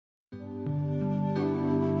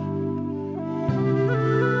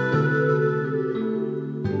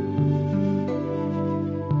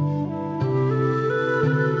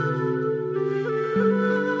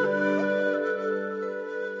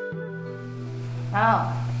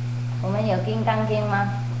好，我们有金刚经吗？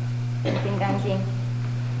金刚经。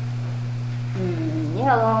以后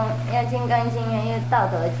要金刚经，要道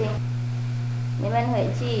德经。你们回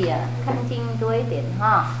去看经多一点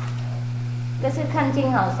哈。可是看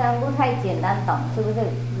经好像不太简单懂，是不是？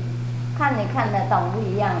看你看得懂不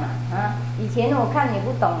一样了啊！以前我看你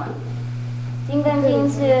不懂了。金刚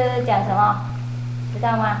经是讲什么？知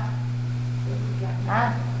道吗？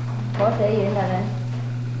啊，佛学院的人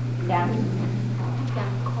讲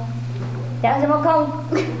空，讲什么空？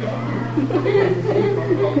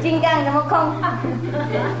金刚什么空？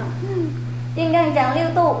金刚讲六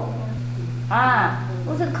度啊，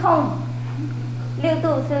不是空。六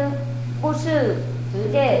度是不是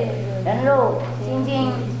直接人入心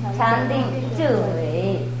经禅定智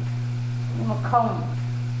慧？那么空，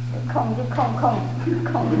空就空空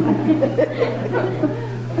空。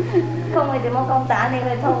空为什么空？打你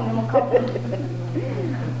会痛，什么空？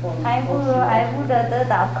还不得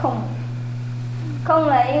到空。空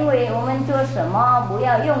了，因为我们做什么不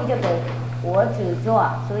要用这个我只做，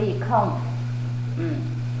所以空。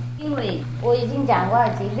因为我已经讲过了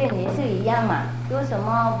几遍，也是一样嘛。做什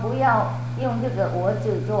么不要用这个我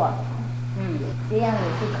只做，这样也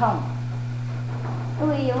是空。因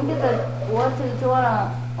为用这个我只做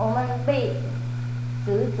了，我们被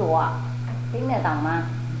执着，听得懂吗？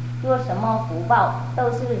做什么福报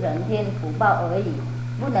都是人天福报而已，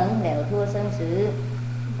不能了脱生死。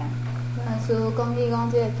师父讲起讲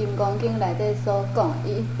这个《金刚经》内底所讲，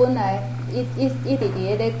伊本来一直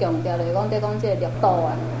伫咧强调，就是讲在讲这个六度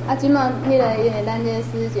啊。即马迄个因为咱这个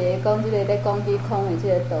师姐讲这个咧讲起空的这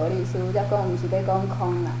个道理，师父才讲毋是咧讲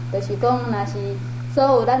空啦，就是讲若是所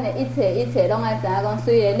有咱的一切拢爱知影讲，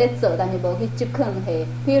虽然咧做，但是无去执囥下。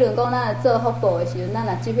比如讲，咱做福报的时阵，咱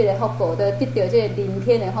若执迄个福报，就得到这个人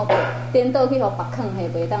天的福报，颠倒去互别囥下，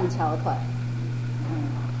袂当超脱。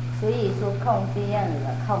所以说空这样子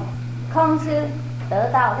的空。空是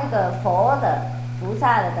得到那个佛的菩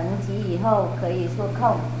萨的等级以后，可以说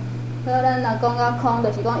空。所以咱若讲到空，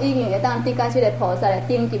就是讲已经会当得到这个菩萨的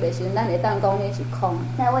等级的时阵，咱会当讲迄是空。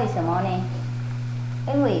那为什么呢？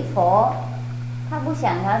因为佛他不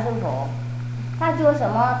想他是佛，他做什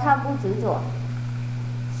么他不执着，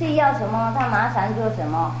是要什么他马上做什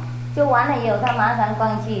么，做完了以后他马上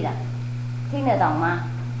忘记了，听得懂吗？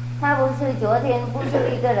他不是昨天不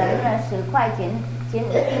是一个人10块钱。今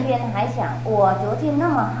天还想我昨天那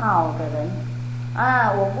么好的人啊，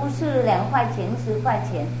我不是2块钱10块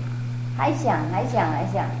钱，还想，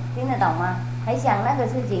听得懂吗？还想那个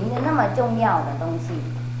事情是那么重要的东西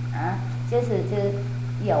啊，就是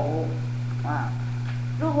有啊。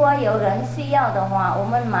如果有人需要的话，我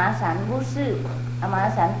们马上不是马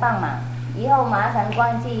上帮忙，以后马上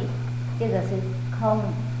忘记，这个是空。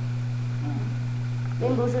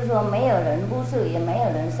并不是说没有人不是，也没有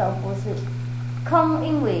人说不是。空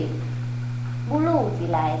因为不入起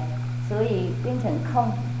来，所以变成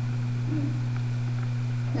空。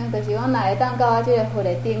就是讲，若会当到啊，这个佛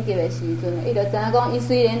的等级的时阵，伊就知影讲，伊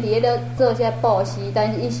虽然伫咧做些布施，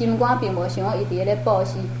但是伊心肝并无想讲伊伫咧布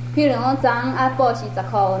施。譬如讲，昨暗布施10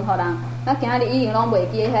块银互人，今仔日已经拢袂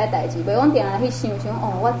记遐代志，袂讲定去想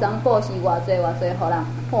我昨布施偌济互人，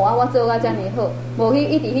我做甲遮尔好，无去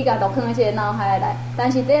一直去甲落放喺这个脑海内。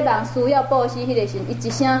但是这人需要布施迄个时，伊一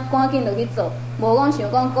声赶紧就去做，无讲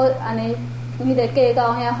想讲搁安尼。迄个计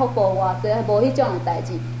较遐福报偌济，无迄种的代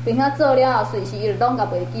志，并且做了后，随时伊就拢甲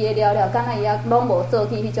袂记得了，敢若伊也拢无做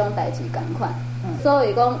起迄种代志共款。所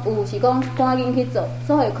以讲有是讲赶紧去做，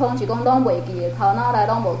所以空是讲拢袂记的，头脑内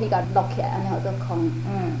拢无去甲录起来，安尼叫做空。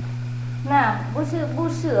那不是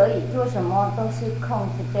而已，做什么都是空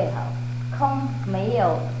是最好。空没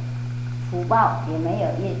有福报，也没有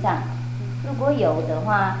业障。如果有的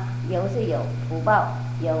话，有是有福报，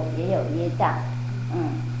也有业障。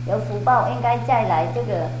有福报应该再来这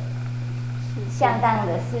个相当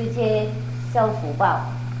的世界受福报，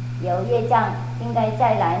有业障应该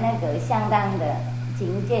再来那个相当的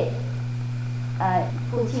境界，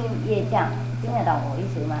不轻业障，听得懂我意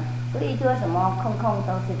思吗？所以做什么空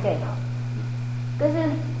都是最好。可是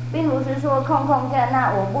并不是说空这样，那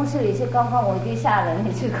我不是也是空，我去杀人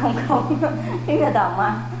也是空，听得懂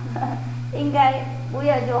吗？应该不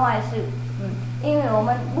要做坏事，因为我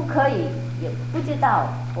们不可以。也不知道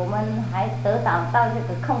我们还得到这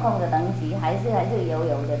个空的等级，还是有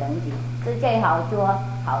的等级，是最好做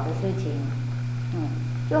好的事情。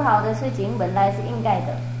做好的事情本来是应该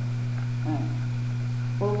的。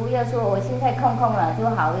不要说我现在空空了就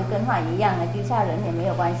好，跟话一样的，丢下人也没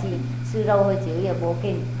有关系，吃肉喝酒也无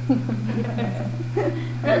紧。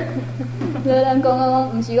所以咱讲，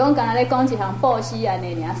毋是讲干那咧讲一项布施安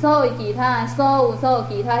尼尔，所有其他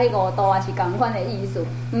其他迄5道也是共款的意思。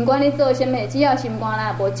毋管你做啥物，只要心肝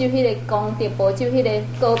啦无守迄个功德，无守迄个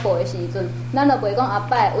果报的时阵，咱就袂讲后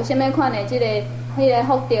摆有啥物款的迄个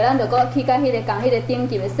福德，咱就搁去甲迄个共迄个顶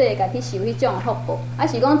级的世界去受迄种福报。啊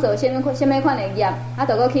是讲做啥物款的业，啊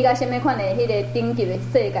就搁去甲啥物款的迄个顶级的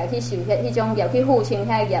世界去受迄种业，去负清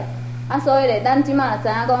遐业。啊，所以咧，咱即马就知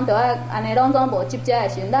影讲，着爱安尼拢总无执着的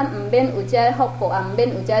时阵，咱毋免有遮福报，也毋免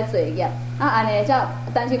有遮罪业。啊，安尼才，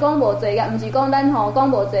但是讲无罪业，毋是讲咱吼讲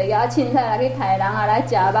无罪业，啊，凊彩来去杀人啊，来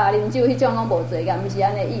食肉、啉酒迄种讲无罪业，毋是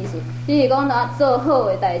安尼意思。只是讲咱做好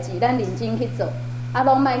的代志，咱认真去做，啊，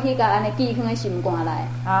拢莫去甲安尼记放喺心肝内。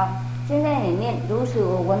好，现在你念如是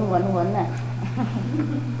闻呢，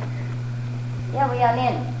要不要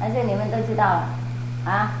念？还是你们都知道了？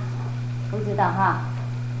啊，不知道哈。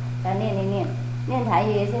来念一念，念台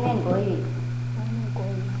语也是念国语。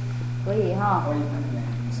国语哈。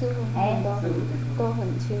师傅，都很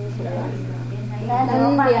清楚。那怎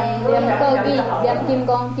么办呢？念过去，念金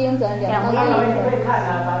刚经就念过去。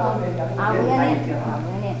啊，不要念，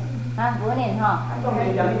不要念哈。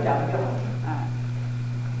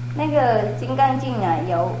那个《金刚经》啊，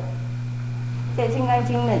有在《金刚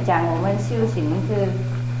经》呢讲我们修行的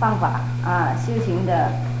方法啊，修行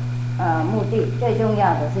的。目的最重要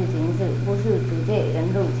的事情是不是直接人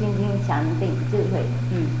入清净禅定智慧？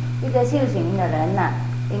一个修行的人呐、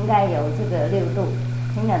应该有这个6度，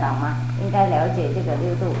听得懂吗？应该了解这个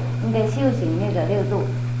6度，应该修行那个6度，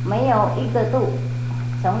没有一个度，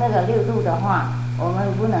从那个6度的话，我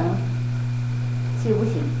们不能修不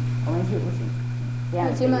行，我们修不行。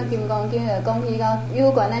即马《金刚经》就讲起到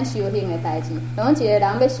有关咱修行的代志，讲一个人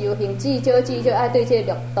要修行，至少爱对这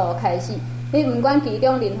6度开始。你毋管其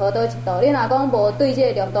中任何倒一道，你若讲无对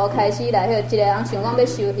这6道开始来，一个人想讲要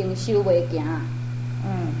修行，修袂行。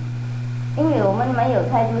因为我们没有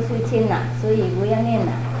太多时间啦，所以不要念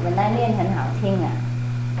啦。本来念很好听啊，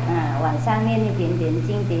晚上念一点点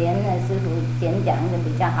经典，师傅讲的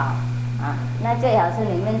比较好啊。那最好是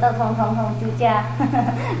你们都通出家，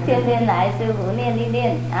天天来师傅念一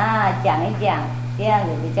念啊，讲一讲，这样子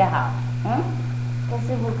比较好。这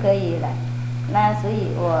师傅可以了。那所以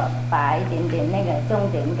我把一点点那个重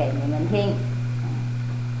点给你们听。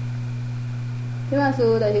即马师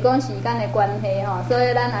傅就是讲时间的关系吼，所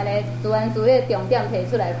以咱安尼自然自个重点提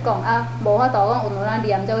出来讲，啊，无法度讲有咱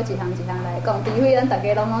念做一项来讲，除非咱大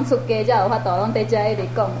家拢出家，才有法度拢在遮一直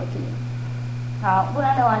讲落去。好，不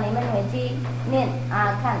然的话你们回去念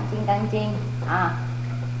啊，看《金刚经》啊。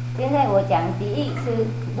现在我讲第一是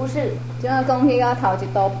不是？即马讲起到头一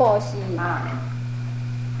道布施啊。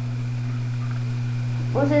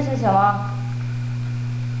不是什么？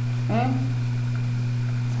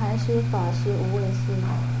财施、法施、无畏施。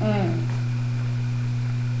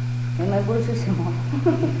你们不是什么？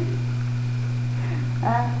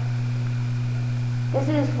就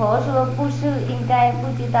是佛说不是，应该不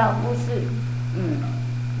知道不是。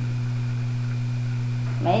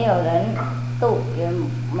没有人度，也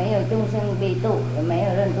没有众生被度，也没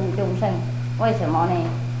有人度众生，为什么呢？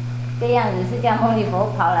这样子，释迦牟尼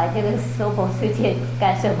佛跑来这个娑婆世界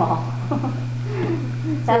干什么？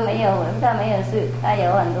他没有事，他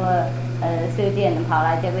有很多事件跑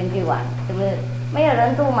来这边去玩，是不是？没有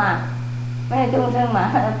人度嘛，没有众生嘛，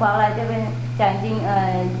跑来这边讲经，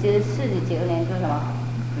就是49年做什么？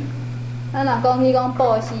咱若讲起讲布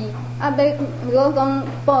施，如果讲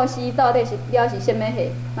布施到底是什么货？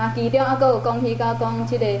那其中还有讲起到讲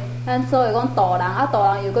这个，咱所谓讲度人，度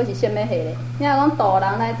人又是什么货咧？你若讲度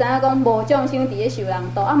人来知影讲无众生伫咧受人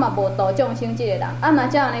度，嘛无度众生这个人。若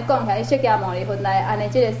照安尼讲起来，释迦牟尼佛来安尼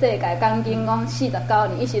这个世界讲经讲49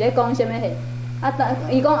年，伊是咧讲什么货？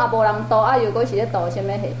伊讲也无人度，又搁是咧度什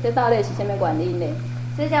么货？这到底是什么原因咧？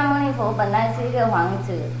释迦牟尼佛本来是一个王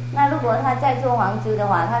子，那如果他再做王子的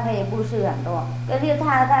话，他可以布施很多。可是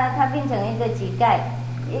他变成一个乞丐，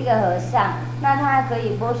一个和尚，那他可以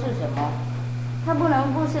布施什么？他不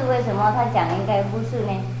能布施，为什么？他讲应该布施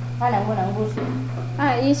呢？他能不能布施？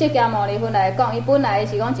以释迦牟尼佛来讲，伊本来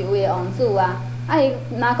是讲一位王子啊。伊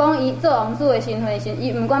若讲伊做王子的身份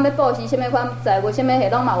伊毋管要布施什么款财物什么货，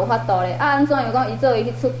拢嘛有法度咧。安怎又讲伊做伊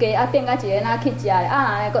去出家，变甲一个哪去食咧？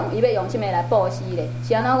安尼讲伊要用什么来布施咧？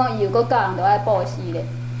是安怎讲伊又搁教人着爱布施咧？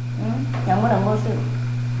能不能布施？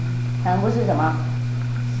能布施什么？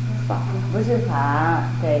法，不是法，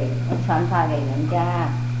对，传法给人家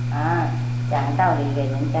啊，讲道理给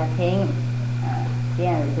人家听，这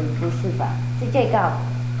样子不是法，是最高。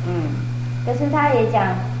可是他也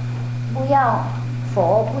讲不要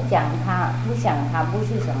佛不讲他，不想他不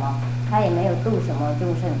是什么，他也没有度什么众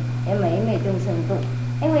生，也没众生度，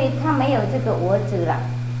因为他没有这个我执了，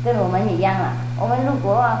跟我们一样了。我们如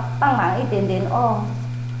果帮忙一点点哦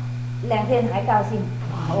，2天还高兴，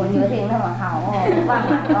我决定那么好哦，我帮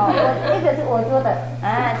忙哦，这个是我做的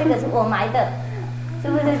啊，这个是我买的，是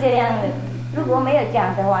不是这样的？如果没有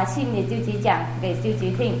讲的话，心里就去讲给自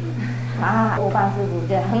己听啊，我帮师傅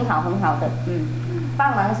这很好很好的，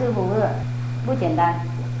帮忙师傅不简单，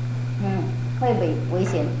会危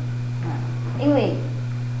险啊，因为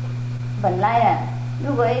本来啊，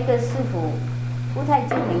如果一个师傅不太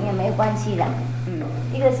出名也没关系的，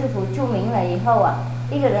一个师傅出名了以后啊，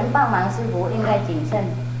一个人帮忙师傅应该谨慎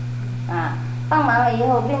啊，帮忙了以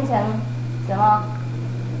后变成什么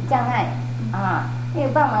障碍啊？因为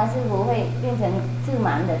帮忙师傅会变成自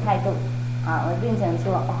满的态度啊，我变成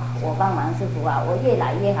说哦，我帮忙师傅啊，我越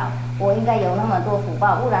来越好，我应该有那么多福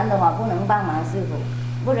报，不然的话不能帮忙师傅，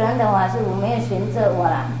不然的话师傅没有选择我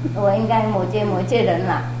啦，我应该某些人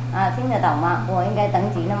啦啊，听得懂吗？我应该等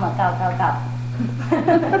级那么高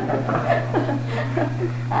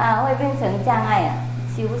啊，会变成障碍啊，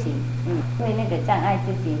修行，会那个障碍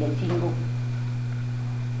自己的进步。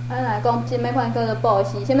来讲，什么款叫做布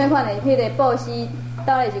施？什么款的迄个布施，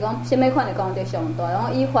到底是讲什么款的功德上大？然后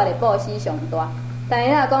依法的布施上大。但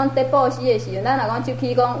是若讲在布施的时阵，咱若讲就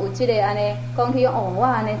去讲有即个安尼，讲起哦，我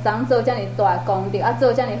安尼昨做遮尔大功德，啊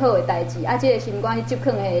做遮尔好的代志，啊即个心肝去接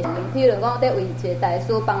放的时阵，譬如讲在为一个大师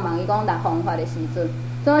帮忙伊讲立方法的时阵。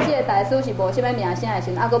总即个大师是无什么名声的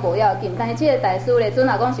时阵，啊，佫无要紧。但是即个大师咧，阵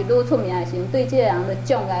若讲是愈出名的时阵，对即个人的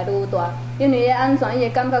障碍愈大，因为安怎伊会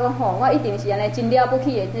感觉讲吼，我一定是安尼真了不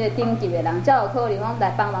起的即个顶级的人，才有可能讲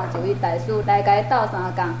来帮忙一位大师来甲伊斗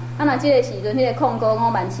相共。啊，若即个时阵，迄个控告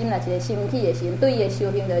我慢心若一个生气的时阵，对伊的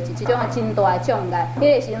修行就是一种真大的障碍。迄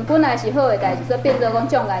个时阵本来是好的代志，所以变做讲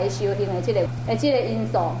障碍伊修行的即个因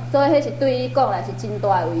素，所以迄是对伊讲来是真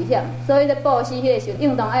大的危险。所以咧布施迄个时阵，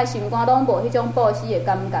应当爱心肝拢无迄种布施的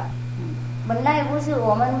感觉。本来不是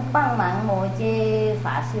我们帮忙某些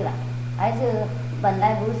法事了，还是本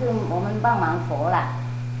来不是我们帮忙佛了，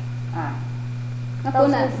啊，都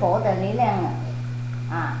是佛的力量了，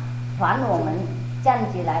啊，还我们站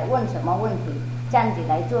起来问什么问题，站起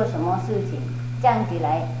来做什么事情，站起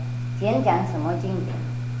来演讲什么经典，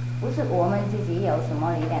不是我们自己有什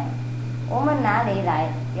么力量，我们哪里来，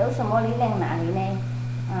有什么力量哪里呢？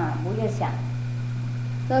啊，不要想。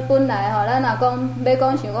所以本来吼，咱若讲要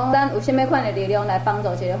讲想讲，咱有啥物款的力量来帮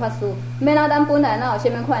助一个法师？免啊，咱本来哪有啥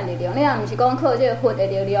物款的力量？你若毋是讲靠这个佛的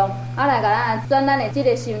力量，啊来甲咱转咱的这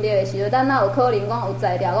个心力的时候，咱哪有可能讲有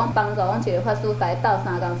材料讲帮助讲一个法师来斗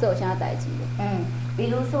相共做啥代志？比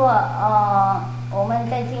如说我们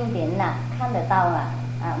在经典呐看得到了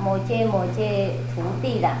啊，某些徒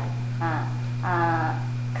弟啦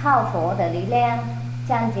靠佛的力量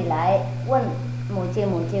站起来问某些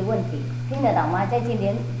问题。听得懂吗？在经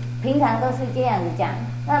典平常都是这样子讲，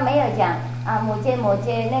那没有讲啊，某些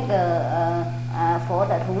那个佛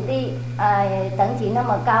的徒弟等级那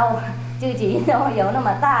么高，自己有那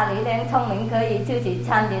么大力量聪明，可以自己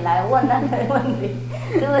站起来问那个问题，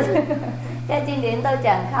是不是？在经典都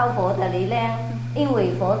讲靠佛的力量，因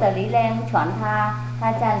为佛的力量传他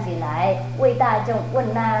站起来为大众问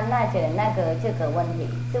这个问题，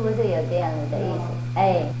是不是有这样子的意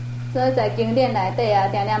思？所以在经典内底啊，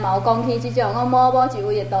定定嘛有讲起即种讲某一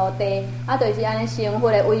位的徒弟，啊，就是安尼成佛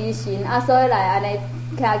的威神，啊，所以来安尼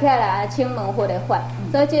徛起来安尼请问佛的法，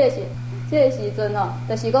所以这个时阵吼，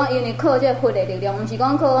就是讲因为靠这个佛的力量，毋是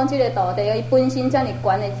讲靠讲这个徒弟伊本身遮尔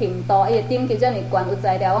悬的程度，伊的等级遮尔悬，有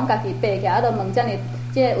材料讲家己爬起来，啊，都问遮尔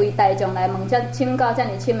这个为大众来问请教遮尔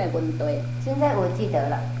深的问题。现在我记得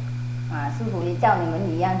了，啊，师傅也叫你们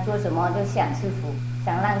一样，做什么就想师傅，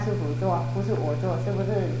想让师傅做，不是我做，是不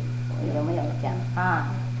是？有没有讲啊？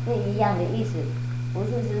是一样的意思，不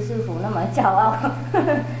是师傅那么骄傲，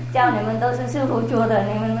叫你们都是师傅做的，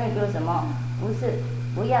你们会做什么？不是，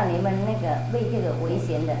不要你们那个被这个危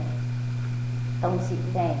险的东西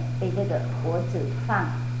被这个脖子放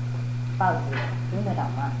报纸，听得懂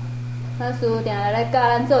吗？咱师傅定来教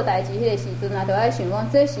咱做代志，迄个时阵啊，就爱想讲，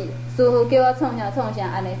这是师傅叫我创啥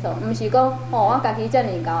安尼做，毋是讲我家己遮尔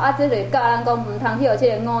高，啊，这就是教咱讲，毋通去互这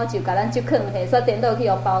个五就甲咱接放下，煞颠倒去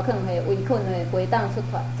互包放下，围困下，回荡出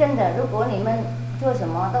来。真的，如果你们做什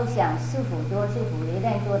么都想师傅做，师傅力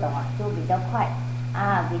量做的话，就比较快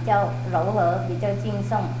啊，比较柔和，比较轻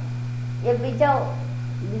松，也比较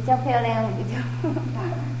漂亮，比较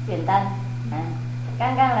简单。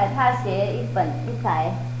刚刚呢，他写一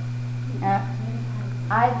台。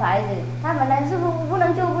孩子，他本来师傅不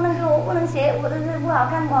能做，我不能写，我的字不好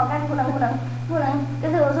看，不能。可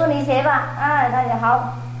是我说你写吧，他说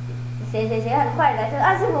好，写很快的，就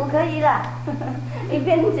师傅可以了，一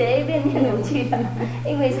边写一边念回去了。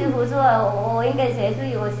因为师傅说我应该写，所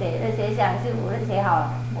以我写想师傅都写好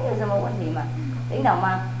了，没有什么问题嘛，听懂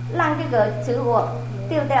吗？让这个执我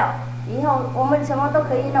丢掉，以后我们什么都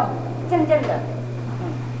可以弄，正正的。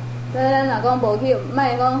所以咱若讲无去，莫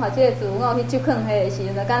讲学这个自我去接坑迄个时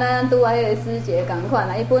阵，就敢若咱拄啊迄个师姐共款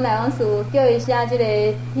啦。伊本来讲师傅叫伊写即个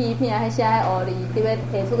批片，还写迄学字，特别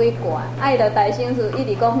提出去挂。伊就大声是一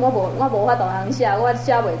直讲我无法度通写，我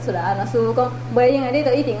写袂出来。师傅讲袂用的，你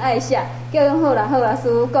就一定爱写。叫伊好啦，师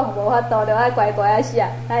傅讲无法度，就爱乖乖啊写。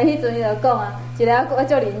迄阵伊就讲啊，一个我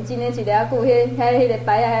足认真的，一个句迄个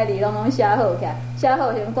白啊，迄字拢写好起来。写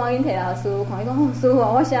好时赶紧摕来互师傅看，伊讲师傅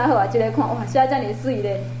我写好啊，一个看哇写遮尔水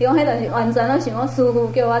咧，伊讲迄就是完全拢想讲师傅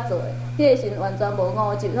叫我做的，迄个是完全无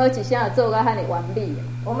误就，所以一声就做到遐尼完美。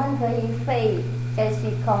我们可以废这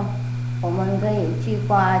虚空，我们可以去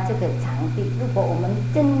刮这个场地。如果我们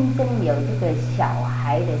真正有这个小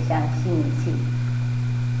孩的相信心，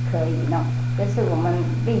可以弄。可是我们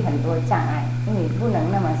遇很多障碍，因为不能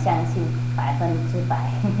那么相信100%，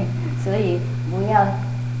所以不要。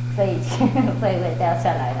废去，会掉下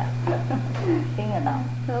来了，听得到？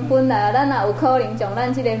本来咱若有可能将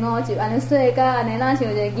咱即个五集安尼说甲安尼，咱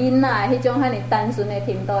像一个囡仔迄种遐尼单纯的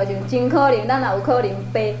程度的时候，真可能咱也有可能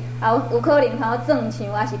背，也有可能通正唱，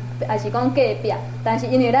也是讲隔壁。但是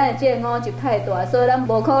因为咱的即个五集太大，所以咱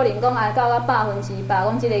无可能讲到啊100%，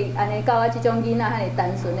讲即个安尼到啊即种囡仔遐尼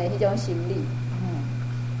单纯的迄种心理。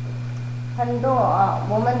很多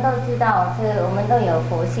我们都知道，我们都有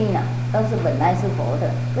佛性啊，都是本来是佛的。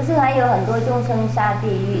可是还有很多众生下地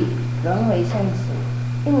狱、轮回生死，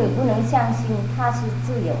因为不能相信它是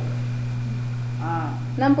自由。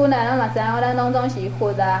咱本来咱嘛知影，咱拢总是佛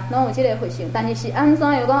啊，拢有即个佛性，但是安怎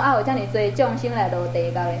又讲有遮尔侪众生来落地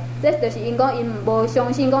狱的？这就是因讲因无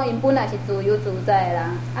相信讲因本来是自由自在的人，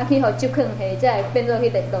去互捉坑下，才会变做去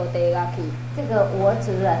落地狱去。这个我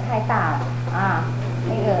执太大了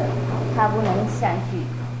那个他不能上去。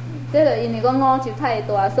这个因为讲五执太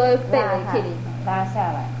大，所以爬袂起哩。拉下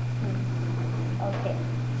来。OK，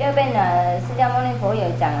 这边呢，释迦牟尼佛有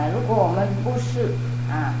讲了，如果我们不是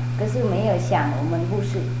可是没有想，我们不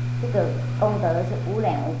是这个功德是无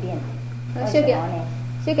量无边。为什么呢？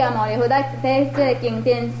释迦牟尼佛在这个经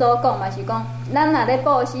典所讲嘛，是讲咱若咧布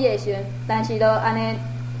施的时阵，但是就安尼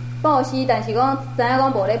布施，但是讲知影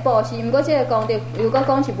讲无咧布施，不过这个功德如果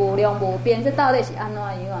讲是无量无边，这到底是安怎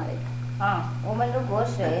样咧？我们如果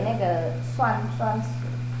水那个酸水，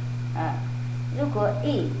如果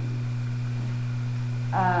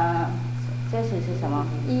这是什么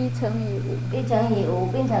？1乘以5。1乘以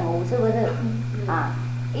5变成5，是不是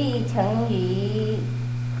？1乘以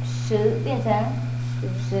10变成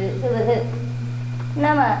10，是不是？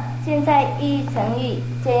那么现在1乘以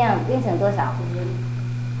这样变成多少？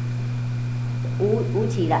无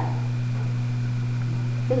期了，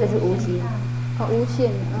这个是无期。无限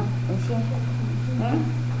无限。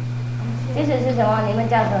这是什么？你们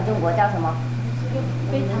叫什么？中国叫什么？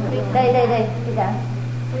对，非常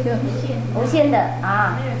无限的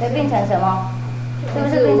会变成什么？是不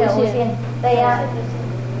是变成无限？对呀。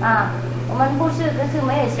我们不是，可是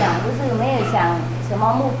没有想，不是没有想什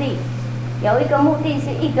么目的，有一个目的是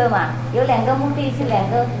一个嘛，有2个目的是2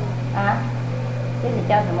个这是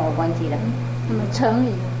叫什么？我忘记了。乘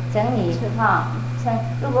以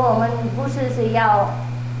如果我们不是要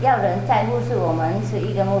人在乎是我们是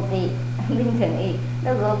一个目的变成1，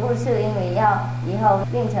如果不是因为要以后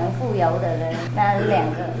变成富有的人，那2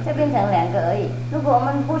个就变成2个而已。如果我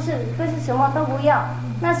们不是什么都不要，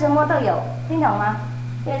那什么都有，听懂吗？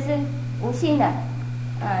这是无性的，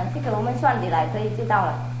这个我们算起来可以知道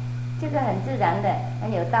了，这个很自然的，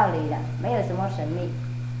很有道理的，没有什么神秘，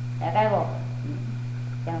了解不？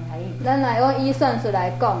讲台语。咱来讲以算术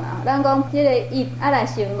来讲咱讲这个1来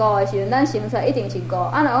乘5的时阵，咱乘出来一定是5。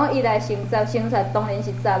若讲1来乘10，乘出来当然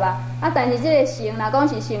是10但是这个乘，若讲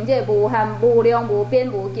是乘这个无限、无量、无边、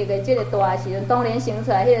无极的这个大的时阵，当然乘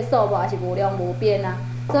出来迄个数目也是无量无边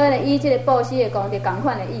所以呢，以这个布施的功德同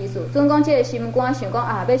款的意思。准讲这个心肝想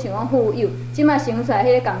讲要想讲富有，即摆乘出来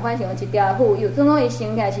迄个同款想一条的富有。准讲伊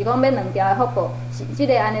乘起来是讲要2条的福报，是这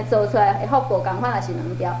个安尼做出来的福报同款也是2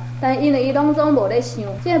条。但是因为伊拢总无咧想，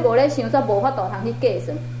这个无咧想，煞无法度通去计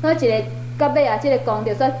算。所以一个到尾这个功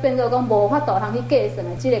德煞变做讲无法度通去计算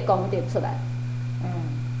的这个功德出来。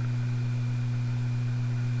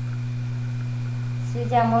释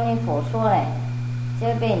迦牟尼佛说嘞，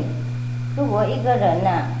这边如果一个人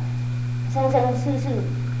生世世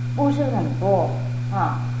不是很多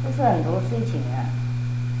不是很多事情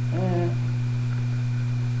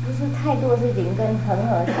不是太多事情跟恒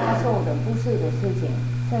河沙数的不是的事情，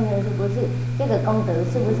甚至是不是这个功德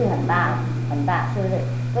是不是很大很大，是不是？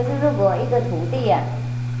可是如果一个徒弟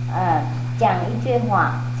啊，讲一句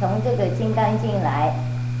话，从这个《金刚经》来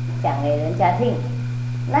讲给人家听，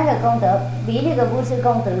那个功德比这个布施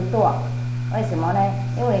功德多。为什么呢？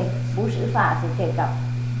因为布施法是最高。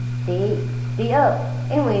第一，第二，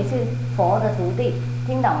因为是佛的徒弟，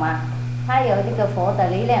听懂吗？他有这个佛的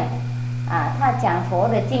力量啊，他讲佛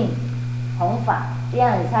的经弘法，这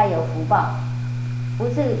样子才有福报。不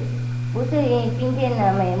是今天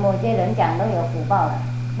呢，某些人讲都有福报了，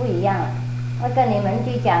不一样了。那跟你们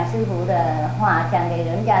去讲师父的话，讲给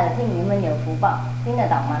人家的听，你们有福报，听得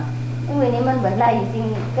懂吗？因为你们本来已经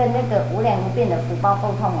跟那个无量无边的福报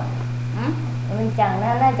沟通了。你们讲的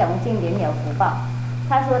那种经典有福报。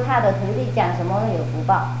他说他的徒弟讲什么都有福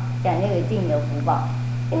报，讲那个经有福报，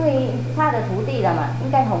因为他的徒弟了嘛，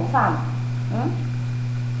应该弘法嘛。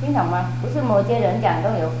听懂吗？不是某些人讲都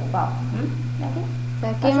有福报。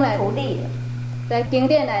他是徒弟的。在经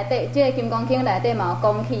典内底，这个金刚经内底嘛有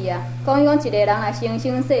讲起啊，讲一个人来生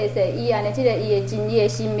生世世，以安尼这个伊的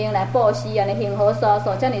生命来布施，安尼幸福娑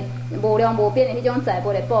娑，遮尔无量无边的迄种财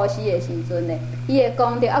物来布施的时阵呢，伊的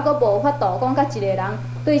功德还佫无法度讲甲一个人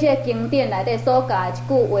对这个经典内底所教的一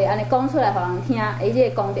句话安尼讲出来，互人听，伊这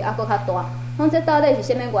个功德还佫较大。讲这到底是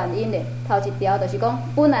啥物原因呢？头一条就是讲，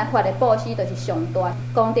本来法的布施就是上大，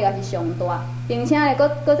功德也是上大，并且呢，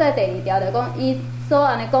佫再第二条就是讲伊。所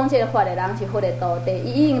安尼讲这个法的人是佛的道地，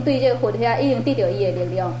伊已经对这个佛遐已经得到伊的力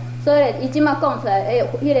量，所以伊即马讲出来，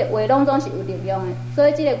迄个话拢总是有力量的。所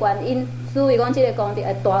以这个原因，所以讲这个功德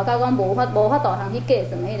会大到讲无法度通去计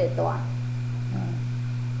算迄个大。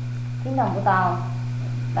听懂不到？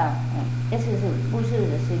这是布施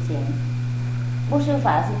的事情，布施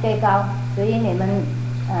法是最高，所以你们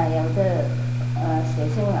有的学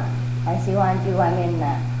生啊，很喜欢去外面呢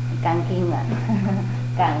讲经啊。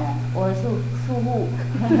讲啊，我是疏忽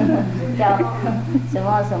叫什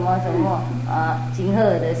么什么什么今后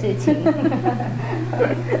的事情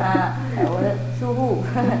我的疏忽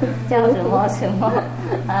叫什么什么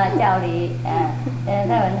叫你他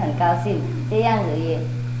们很高兴，这样子也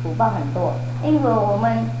福报很多，因为我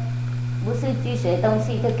们不是去学东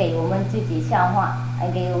西，就给我们自己消化，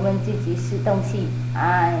还给我们自己吃东西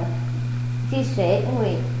去学，因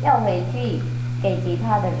为要回去给其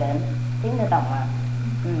他的人，听得懂吗？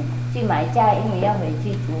去买菜，因为要回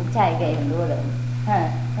去煮菜给很多人。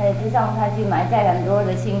就让他去买菜很多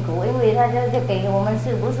的辛苦，因为他就给我们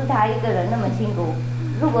吃，不是他一个人那么辛苦。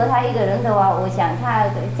如果他一个人的话，我想他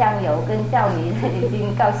酱油跟教米他已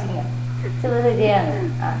经高兴了，是不是这样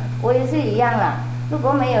我也是一样啦。如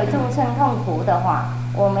果没有众生痛苦的话，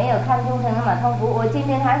我没有看众生那么痛苦，我今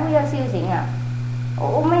天还会要修行啊。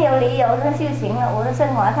我没有理由的修行了，我的生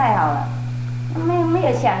活太好了，没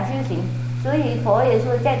有想修行。所以佛也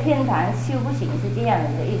说，在天堂修不行是这样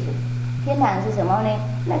的意思。天堂是什么呢？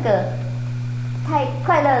那个太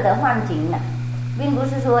快乐的幻境了，并不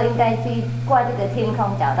是说应该去qua这个天空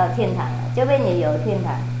找到天堂了，这边也有天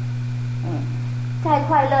堂。太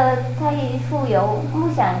快乐，太富有，不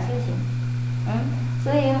想修行。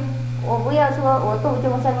所以我不要说我度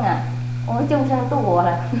众生啊，我众生度我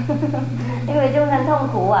了，因为众生痛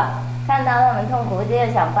苦啊。看到他们痛苦，就要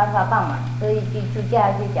想办法帮忙，所以去出家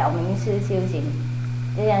去找名师修行，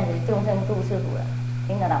这样子众生度是福了，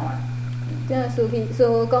听得懂吗？即师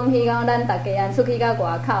父讲起讲，咱大家出去到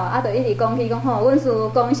外口，就一直讲起讲吼，阮师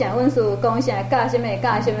父讲啥，阮师父讲啥，教什么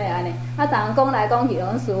教什么安尼，逐人讲来讲去，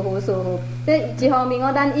拢师父师父。这一方面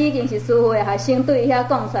讲，咱已经是师父的学生，对遐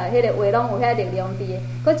讲出来，迄个话拢有遐力量伫的。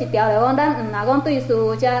佫一条就讲，咱若讲对师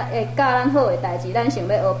父遮会教咱好的代志，咱想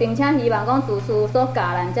要学，并且希望讲自师父所教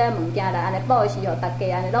咱遮物件来安尼布施，互大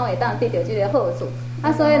家安尼拢会当得到这个好处。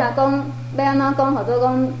所以若讲要安怎讲，或者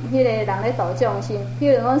讲迄个人咧度众生，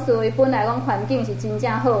譬如讲师父本来讲环境是真正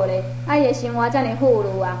好咧，伊的生活遮尔富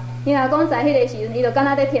裕啊。伊若讲在迄个时阵，伊就敢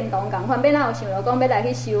若在天堂共款，要哪有想着讲要来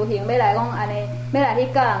去修行，要来讲安尼，要来去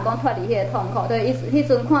教人讲脱离迄个痛苦。对，迄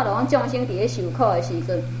阵看到讲众生伫咧受苦的时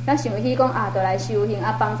阵，才想起讲就来修行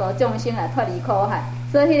帮助众生来脱离苦海。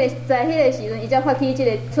所以在迄个时阵，伊才发起即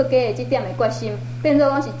个出家的即点的决心，变做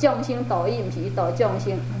讲是众生度伊，毋是伊度众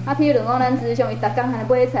生。譬如讲咱师兄，伊逐工安尼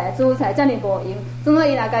买菜、煮菜，遮尔无用。总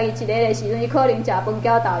归伊若家己一个的时阵，伊可能食饭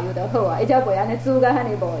搅豆油就好伊才袂安尼煮甲遐尔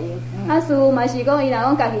无用。师父嘛是讲，伊若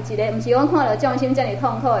讲家己一个，毋是讲看到众生遮尔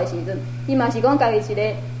痛苦的时阵，伊嘛是讲家己一个，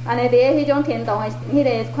安尼伫咧迄种天堂的迄个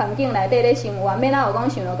环境内底咧生活，免哪有讲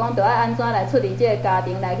想着讲，着爱安怎来处理即个家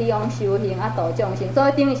庭来去讲修行度众生。所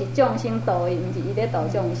以等于是众生度伊，毋是伊咧度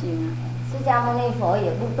众生释迦牟尼佛也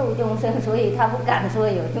不度众生，所以他不敢说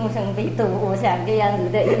有众生必度。我想这样子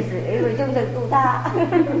的意思，因为众生度他，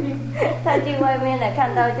他去外面呢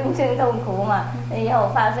看到众生痛苦嘛，以后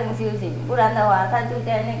发生修行。不然的话，他就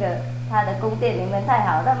在那个他的宫殿里面太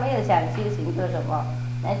好，他没有想修行做什么。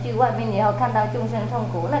那去外面以后看到众生痛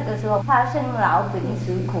苦，那个时候怕生老病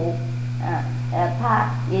死苦，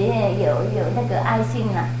怕也有那个爱心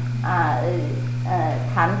啦，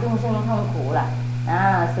谈众生痛苦了。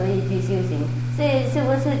所以去修行，是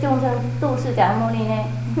不是众生度释迦牟尼呢？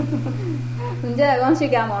人家讲释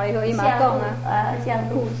迦牟尼佛伊嘛讲相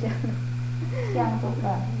度相度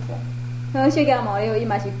好，释迦牟尼佛伊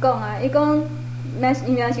嘛是讲伊讲，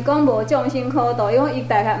伊若是讲无众生可度，伊讲伊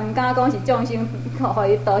大概毋敢讲是众生互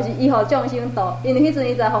伊度，是伊互众生度，因为迄阵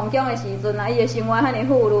伊在封疆的时阵伊的生活遐尼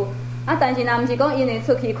富裕。但是若毋是讲因为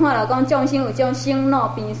出去看到讲众生有种生老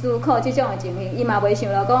病死苦即种的情形，伊嘛袂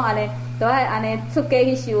想到讲安尼，就爱安尼出家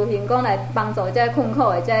去修行，讲来帮助这困苦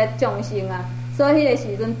的这众生啊。所以迄个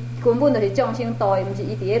时阵根本就是众生度，毋是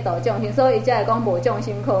伊伫咧度众生，所以伊才会讲无众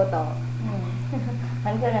生可度。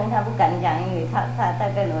很多人他不敢讲，因为他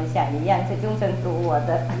跟我想一样，是众生度我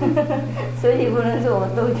的，所以不能说我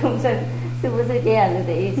度众生，是不是这样子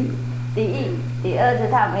的意思？第一，第二是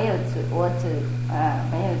他没有我执，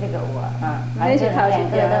没有这个我，反正两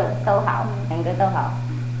个都好，两个都好。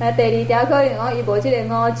第二条可能讲伊无这个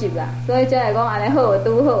五执啦，所以才会讲安尼好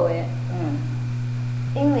拄好的。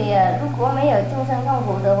因为如果没有众生痛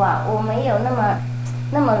苦的话，我没有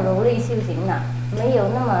那么努力修行啦，没有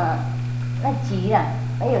那么急啦，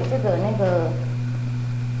没有这个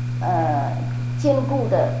坚固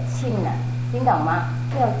的心啦，听懂吗？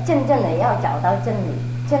要真正的要找到真理。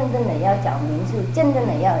真正的要找明智，真正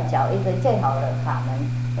的要找一个最好的法门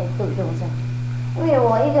来度众生。因为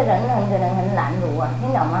我一个人可能很懒惰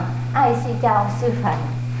听懂吗？爱是教示范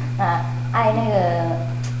爱那个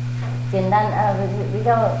简单比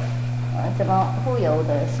较怎么富有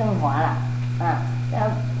的生活啦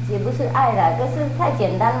也不是爱啦，可是太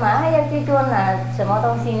简单嘛，还要去做什么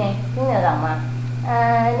东西呢？听得懂吗？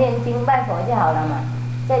念经拜佛就好了嘛。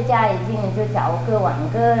在家已经就找歌挽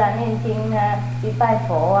歌啦，念经去拜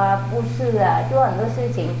佛布施做很多事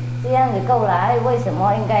情，这样子够了。为什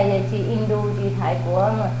么应该要去印度、去泰国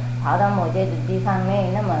跑到某些地方没有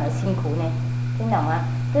那么辛苦呢？听懂吗？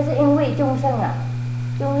这是因为众生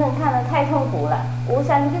众生看得太痛苦了。我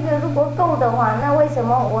想这个如果够的话，那为什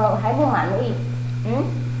么我还不满意？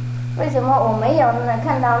为什么我没有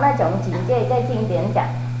看到那种境界在经典讲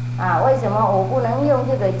为什么我不能用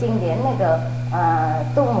这个经典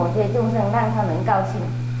度某些众生，让他们高兴？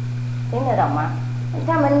听得懂吗？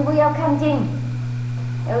他们不要看经，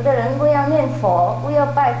有的人不要念佛，不要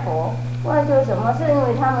拜佛，不要做什么，是因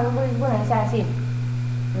为他们不能相信。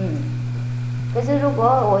可是如果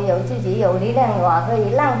我有自己有力量的话，可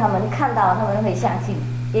以让他们看到，他们会相信。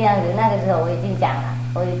这样子，那个时候我已经讲了，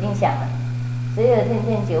我已经想了，只有天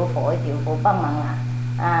天求佛帮忙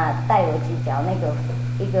带我去找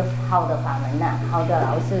一个好的法门好的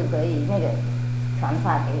老师可以传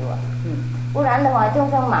发给我。不然的话，众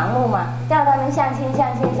生盲目嘛，叫他们相信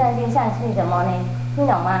什么呢？听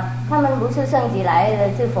懂吗？他们不是升级来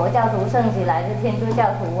的，是佛教徒升级来的天主教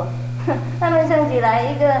徒他们升级来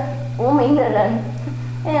一个无名的人，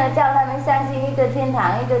叫他们相信一个天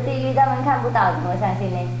堂一个地狱，他们看不到，怎么相信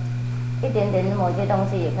呢？一点点某些东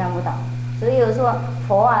西也看不到。所以我说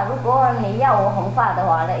佛如果你要我弘法的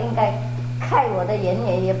话呢，应该开我的眼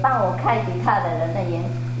也帮我开其他的人的眼，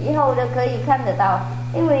以后就可以看得到。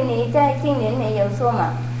因为你在经典里有说嘛，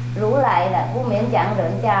如来了不勉强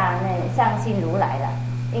人家相信如来了，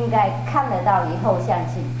应该看得到以后相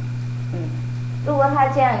信。如果他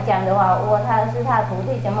这样讲的话，他是他徒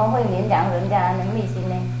弟，怎么会勉强人家能密信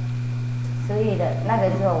呢？所以那个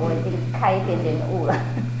时候我已经开一点点悟了，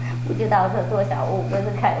不知道是多少悟，不是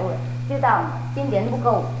开悟了，知道经典不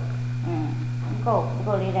够，不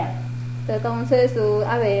够力量。就讲册师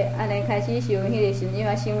未安尼开始修迄个神，因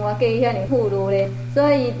为生活过遐尼富裕咧，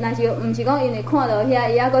所以若是毋是讲因为看到遐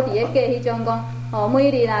伊还佫伫咧过迄种讲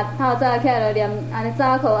每日透早起来就念安尼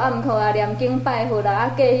早课暗课念经拜佛过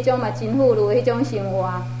迄种嘛真富裕的迄种生活。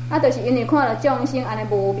就是因为看到众生安尼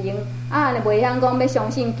无明安尼袂晓讲要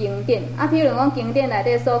相信经典譬如讲经典内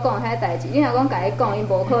底所讲遐代志，你若讲甲伊讲，伊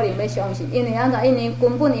无可能要相信，因为安怎？因为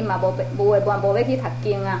根本伊嘛无要去读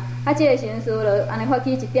经即个神师就安尼发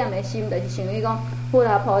起一点的心，就是想伊讲，佛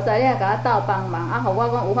菩萨你若甲我斗帮忙互我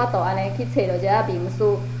讲有法度安尼去找到一个名师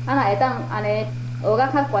若会当安尼学到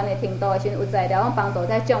较悬的程度的时阵，有材料帮助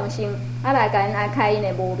遮众生，来甲因开因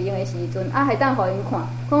的无明的时阵，会当互因看，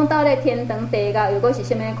讲到咧天堂地狱又阁是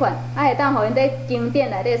啥物款，会当互因咧经典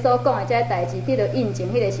内底所讲的遮代志，得到印证，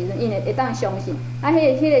迄个时阵因会当相信。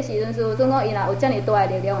迄个时阵，师父讲伊若有遮尔大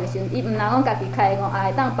的力量的时阵，伊毋通讲家己开悟，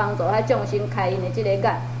会当帮助众生开因的即个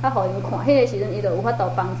眼，互因看，迄个时阵伊就有法度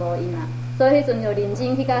帮助因啊。所以迄阵就认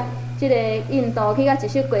真去甲即个印度去甲一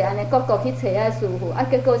宿过安尼，各国去找遐师傅，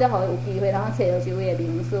结果才互伊有机会，然后找到一位的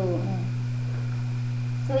名师。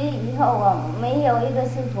所以以后没有一个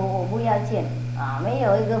师傅我不要见没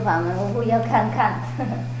有一个法门我不要看看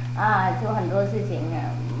就很多事情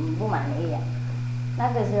不满意那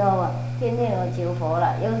个时候天天我求佛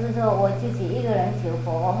了，有时候我自己一个人求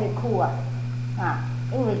佛我会哭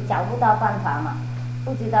因为找不到办法嘛，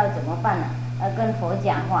不知道怎么办跟佛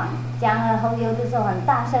讲话，讲了后有的时候很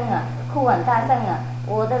大声哭很大声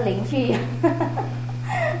我的邻居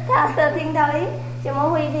他都听到怎么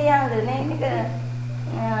会这样子呢？那个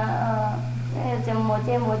怎么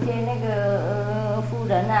接那个夫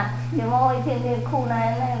人怎么会天天哭呢？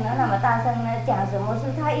那么大声呢？讲什么事？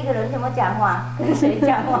他一个人怎么讲话？跟谁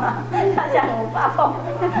讲话？他讲我发疯，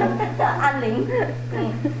他安宁。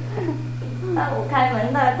我开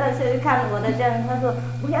门他是看我的这样，他说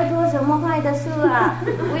不要做什么坏的事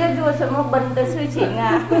不要做什么笨的事情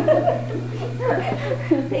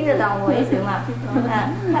听得懂我意思吗？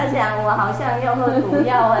他想我好像要喝毒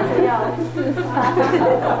药就要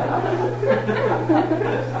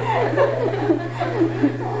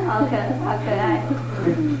好可爱。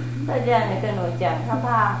他这样子跟我讲，他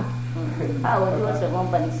怕我做什么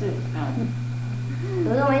本事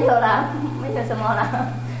我说没有啦，没有什么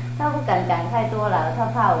啦。他不敢讲太多了，他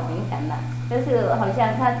怕我敏感了。就是好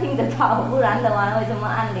像他听得到，不然的话为什么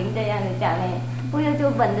按铃这样子讲呢？不要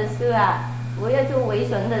做笨的事不要做违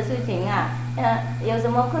顺的事情有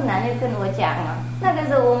什么困难就跟我讲那个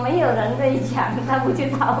时候我没有人可以讲，他不知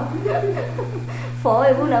道佛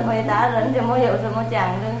也不能回答人，怎么有什么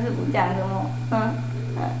讲，真是不讲什么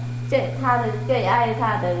他的最爱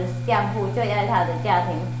他的丈夫，最爱他的家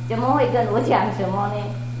庭，怎么会跟我讲什么呢？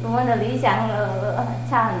我们的理想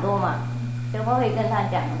差很多嘛，怎么会跟他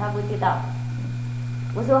讲？他不知道。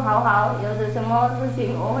我说好，有的什么事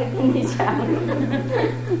情我会跟你讲。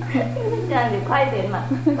这样子快点嘛，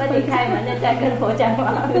快点开门再跟佛讲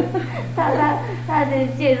话。他就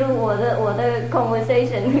介入我的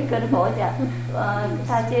conversation 跟佛讲，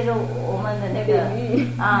他介入我们的那个领域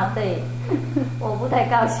对，我不太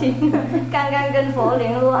高兴。刚刚跟佛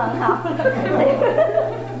联络很好。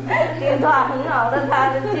电话很好的，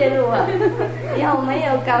他就介入了，以后没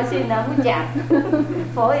有高兴的不讲，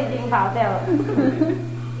佛已经跑掉了，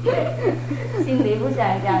心里不想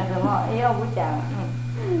讲什么，以后不讲了。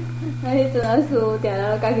迄阵师父定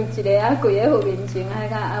定家己一个跪在佛面前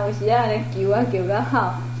有时安尼求求到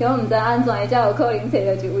好，想毋知安怎伊才有可能找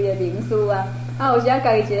到一位的名师有时家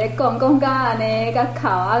己一个讲甲安尼甲哭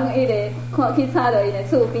迄个看去插到因的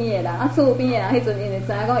厝边的人厝边的人迄阵因会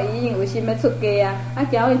知影讲伊有心要出家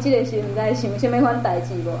行因即个时毋知想啥物款代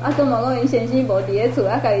志无怎么讲因先生无伫咧厝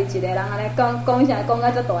家己一个人安尼讲啥讲甲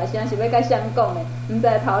遮大声，是要甲谁讲的？毋知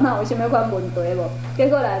头脑有啥物款问题无？结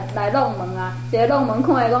果来弄门一个弄门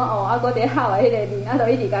看伊讲我伫哭的迄个面就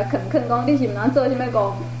一直甲囥讲你是毋通做啥物讲？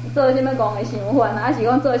做啥物讲的想法是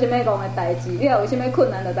讲做啥物讲的代志？你若有啥物困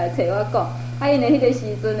难就来找我讲。因为迄个时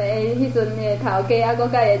阵的迄阵的头家佫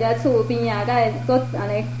甲伊遮厝边甲伊佫安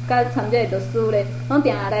尼甲参这个律师咧，拢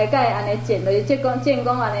定下来甲伊安尼见，就是见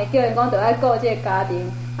讲安尼叫因讲着爱顾这个家庭，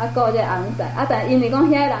顾这个翁婿但因为讲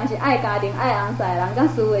遐人是爱家庭爱翁婿的人，甲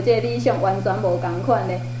师父的这个理想完全无共款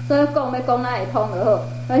咧，所以要讲哪会通就好。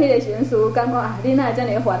迄个时阵师父感觉你哪会遮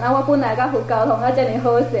尔烦我本来甲佛交通遮尔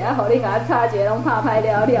好势互你甲我吵一个拢拍歹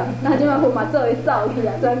了那即摆佛嘛做伊走去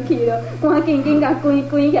转去了，赶紧甲关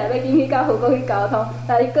起来，要紧去甲佛搁去交通，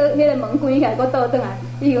但伊迄个门关起来，搁倒转来，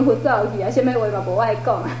已经佛走去啥物话嘛无爱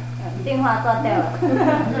讲电话断掉了，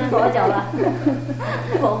佛走了，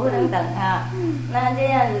佛不能等那这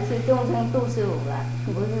样子是众生度师父了，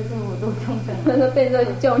不是师父度众生。所以说变作是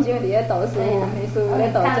众生伫咧度师父，没师父咧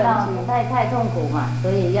度众生。太痛苦嘛，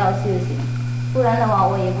所以要修行，不然的话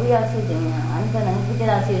我也不要修行可能不知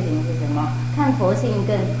道修行是什么。看佛性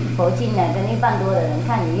跟佛经跟一般多的人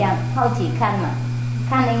看一样，好奇看嘛，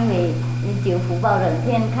看因为有福报人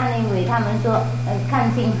天，看因为他们说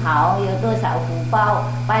看经好有多少福报，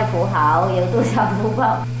拜佛好有多少福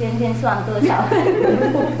报，天天算多少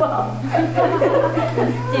福报，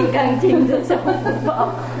金刚经多少福报，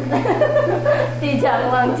地常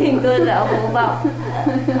忘尽多少福报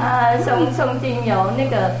啊！诵经有那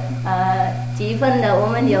个几分的，我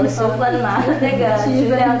们有10分嘛，那个吃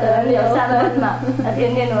掉的人有3分嘛，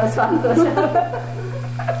天天我算多少，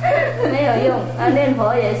没有用啊！念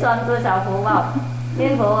佛也算多少福报，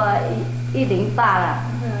念佛啊108了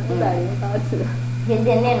，108次。天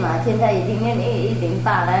天念嘛，现在已经念108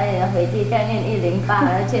了，回去再念108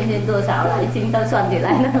了，天天多少了，已经都算起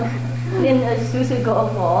来了。念了40个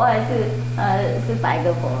佛还是400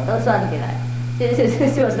个佛都算起来，这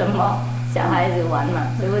是做什么？小孩子玩嘛，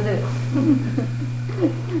是不是？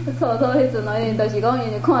初迄阵因就是讲，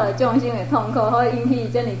因为看到众生的痛苦，好引起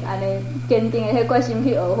遮尔安尼坚定的迄决心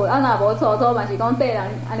去学佛。啊，若无初嘛是讲对人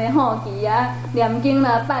安尼好奇啊，念经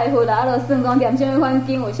啦、拜佛啦，啊，就算讲念什么款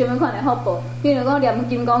经有什么款的福报。比如讲念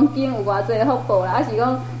金刚经有偌济福报啦，啊是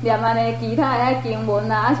讲念安尼其他的遐经文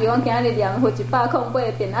啦，啊是讲今日念佛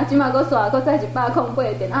108遍，啊即马佫刷佫再108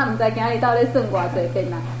遍，啊毋知今日到底算偌济遍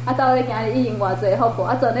啦，啊到底今日已经偌济福报，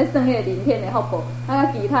啊全咧算迄个人天的福报，啊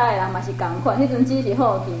其他的人嘛是共款，迄阵只是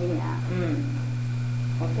好奇尔。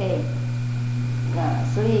OK， 那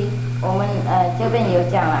所以我们这边有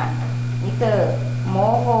讲啦，一个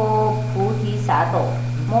摩诃菩提萨埵，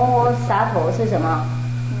摩诃萨埵是什么？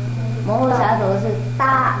摩诃萨埵是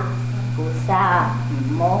大菩萨，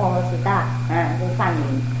摩诃是大，是梵语，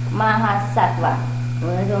玛哈萨瓦，我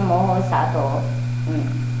们说摩诃萨埵，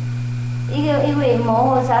因为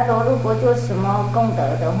摩诃萨埵如果做什么功德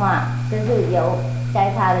的话，就是有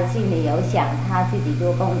在他的心里有想他自己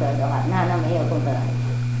做功德的话，那没有功德来，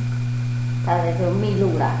他就迷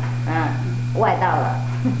路了，外道了，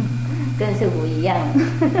跟师父一样。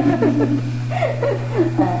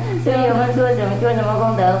所以我们说做什么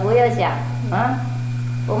功德，不要想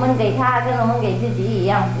我们给他跟我们给自己一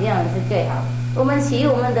样是最好。我们洗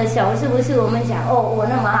我们的手，是不是我们想我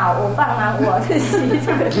那么好，我帮忙我去洗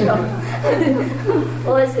这个手，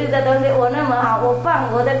我吃的东西我那么好，我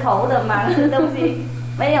帮我的口的忙吃东西，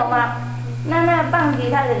没有吗？那帮其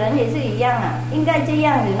他的人也是一样啊，应该这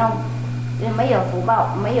样子弄，没有福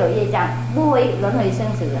报，没有业障，不会轮回生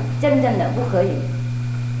死的，真正的不可以。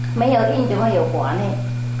没有因怎么有果呢？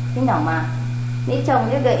听懂吗？你种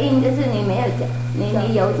这个因就是你没有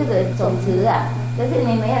你有这个种子啊，可是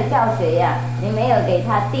你没有浇水呀，你没有给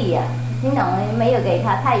它地呀，听懂吗？你没有给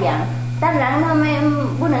它太阳，当然它们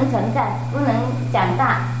不能成长，不能长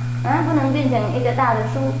大不能变成一个大的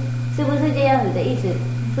树，是不是这样子的意思？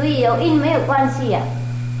所以有因没有关系呀，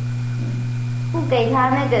不给它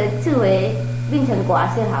那个智慧变成果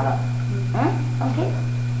是好了。OK，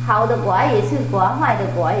 好的果也是果，坏的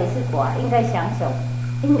果也是果，应该享受，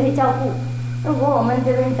应该照顾。如果我们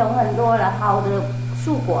这边种很多了好的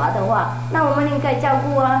树果的话，那我们应该照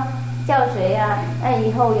顾啊，浇水啊，那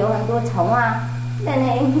以后有很多虫啊，那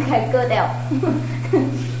应该割掉。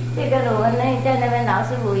就跟我们在那边老师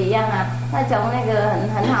傅一样啊，他种那个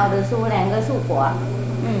很好的树，2个树果，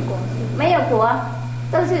没有果，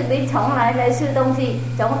都是被虫来吃东西，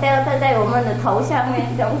虫掉在我们的头上面，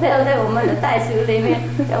虫掉在我们的袋子里面，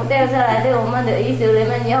虫掉下来在我们的衣服里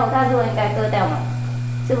面，以后他说应该割掉嘛，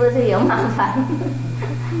是不是有麻烦？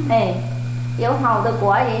有好的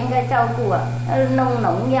果也应该照顾啊，弄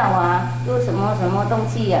农药啊，做什么东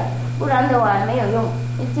西啊，不然的话没有用，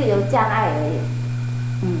只有障碍而已。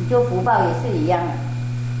做福报也是一样啊，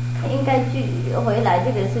应该回来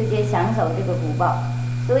这个世界享受这个福报。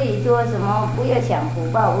所以说什么不要想福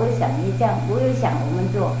报，不要想业障，不要想我们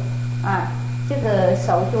做这个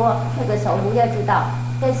手做那个手不要知道，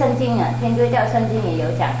在圣经天主教圣经也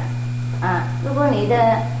有讲如果你的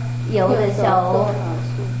有的手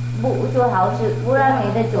不做好事，不让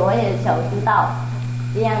你的左右手知道，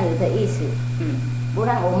这样子的意思，不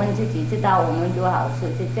让我们自己知道我们做好事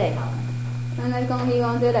是最好的。咱来讲起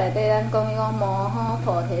讲这内底，咱讲起讲摩诃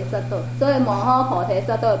菩提萨埵，所以摩诃菩提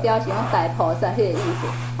萨埵表示讲大菩萨迄个意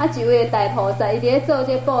思。一位大菩萨，伊伫咧做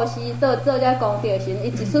这布施，做这功德时，伊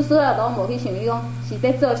一丝丝啊拢无去想伊讲是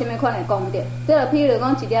咧做什么款的功德。即就譬如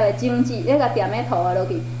讲一粒的种子，咧甲点咧涂落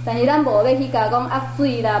去，但是咱无要去甲讲压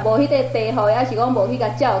水啦，无迄个地雨，还是讲无去甲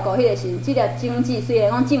照顾迄个时，即粒种子虽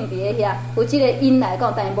然讲种伫咧遐，有即个因来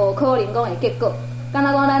讲，但是无可能讲会结果。敢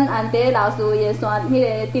若讲咱安第老师伊的山迄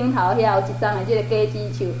个顶头遐有一丛的即个果子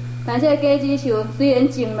树，但即个果子树虽然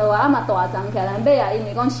种落啊，嘛大丛起来，尾因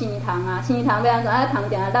为讲生虫要安怎？虫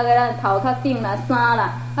定落在咱头壳顶啦、衫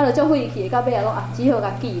啦，就足费气，到尾来讲只好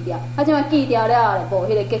甲记掉，即摆记掉了后就无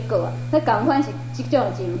迄个结果啊。那共款是即种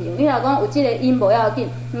情形，你若讲有即个因无要紧，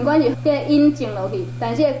毋管是即个因种落去，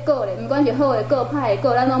但是个果咧，毋管是好的果、歹的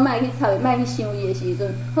果，咱拢莫去插，莫去想伊的时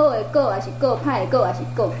阵，好的果也是果，歹的果也是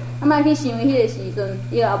果，莫去想伊迄个时阵，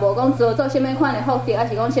伊也无讲做啥物款的福德，还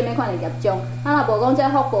是讲啥物款的业障，若无讲这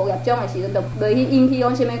福报业障的时阵，就袂去引起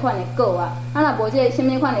讲啥物款的果啊。若无这个啥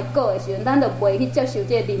物款的果的时阵，咱就袂去接受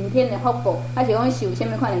这个明天的福报，还是讲受啥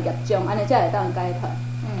物款的业障，安尼才会当解脱。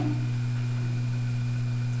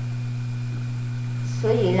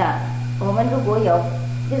所以呢，我们如果有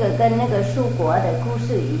这个跟那个树果的故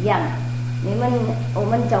事一样，我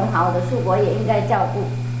们种好的树果也应该照顾，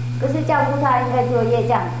可是照顾它应该做业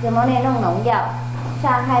障，怎么呢？弄农药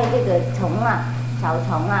杀害这个虫啊、草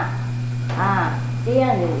虫啊，这样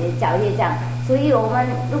子也找业障。所以我们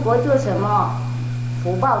如果做什么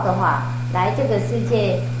福报的话，来这个世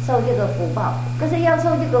界受这个福报，可是要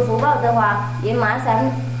受这个福报的话，也马上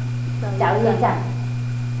找业障。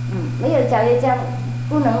没有找业障，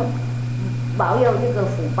不能保有这个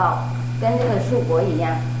福报，跟这个树果一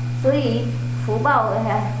样。所以福报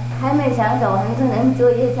还没享受，很可能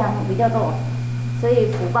做业障比较多，所以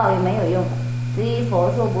福报也没有用。所以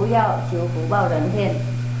佛说不要求福报人天。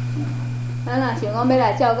咱若想讲要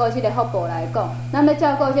来照顾这个福报来讲，咱要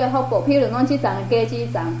照顾这个福报，譬如讲这丛的果子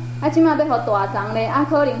丛，即摆要互大丛咧，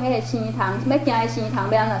可能迄个生虫，要惊伊生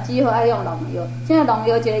虫要安怎？只好爱用农药。这个农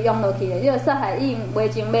药一个用落去咧，这个杀害已经未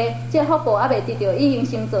前买，这个福报还未得到，已经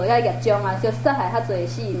先做遐业障啊，就杀害较侪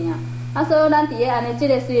死命。所以咱伫咧安尼，这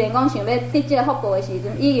个虽然讲想要得这个福报的时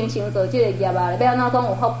阵，已经先做这个业啊，要安怎讲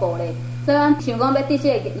有福报咧？所以咱想讲要得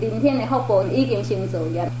这个明天的福报，已经先做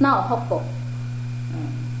业，哪有福报？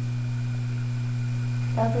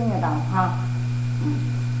都听得懂哈，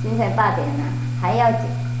现在8点了，还要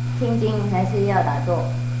听经还是要打坐？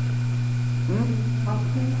好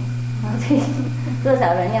听，多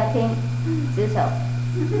少人要听？举手。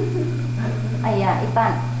哎呀，一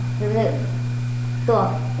半，是不是？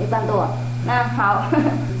多，一半多。那好，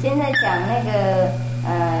现在讲那个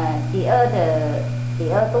第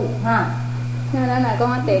二度哈。那咱来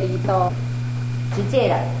讲第2度，持戒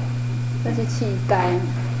了。这是气界，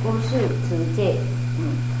不是持戒。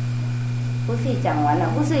不是讲完了，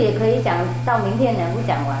不是也可以讲到明天呢，不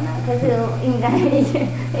讲完了。可是应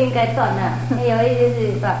该断了，有一些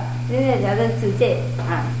是断。现在讲的持戒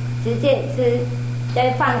持戒是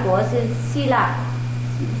在梵国是希腊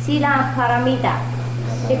帕拉米达，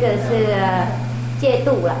这个是戒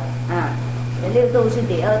度了6度是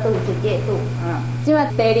第2度是戒度即摆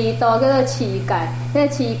第2度叫做持戒，这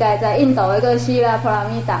持戒在印度的个希腊帕拉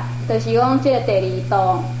米达，就是讲这个第2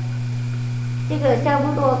度。这个差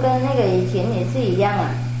不多跟那个以前也是一样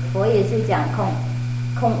佛也是讲空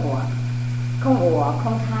我、空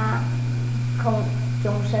他、空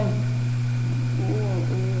众生。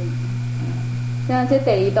像这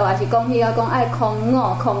第2度也是讲迄个讲爱空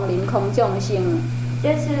我、空灵、空众生。就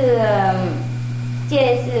是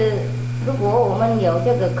戒是，如果我们有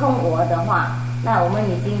这个空我的话，那我们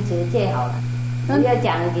已经持戒好了。不要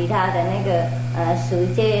讲其他的那个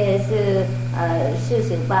10戒还是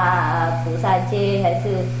48菩萨戒，还是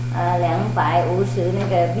250那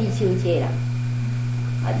个比丘戒了。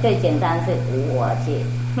最简单是无我戒。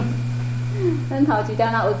咱头一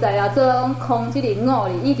点有在做讲空这个我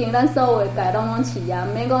哩，已经咱所有的戒拢讲持啊，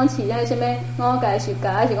毋免讲持那什么5戒10戒，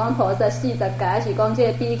还是讲菩萨40戒，还是讲这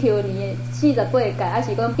个 BQ 年48戒，还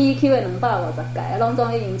是讲 BQ 的250戒，拢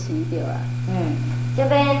总已经持掉了。这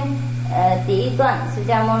边第一段释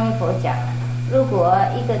迦牟尼佛讲了，如果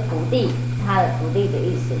一个徒弟，他的徒弟的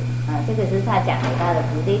意思这个是他讲给他的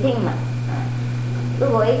徒弟听嘛如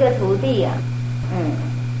果一个徒弟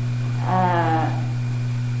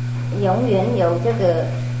永远有这个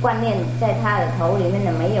观念在他的头里面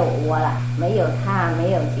的，没有我了，没有他，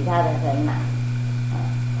没有其他的人了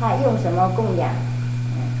他用什么供养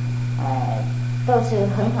都是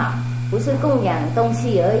很好，不是供养东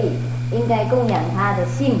西而已，应该供养他的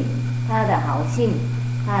性，他的好性，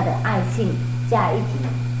他的爱性加一体，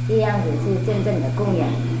这样子是真正的供养，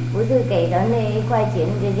不是给人那1块钱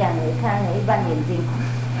就这样子看了一半眼睛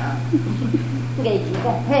给几个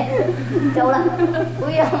嘿走了，不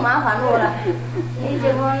要麻烦我了，你怎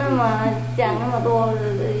么那么讲那么多，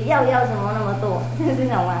要什么那么多，这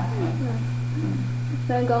种吗？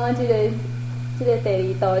咱讲这个第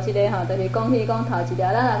2度，这个就是讲起讲头一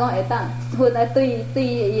条，咱若讲会当分来对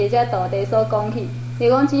伊的这道地所讲起。是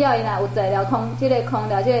讲只要伊若有在了空，这个空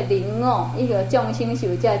了这个灵我，伊个众生受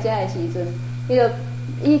这的时阵，伊就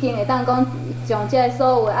已经会当讲将这所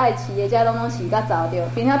有的爱饲的，这拢饲甲走着，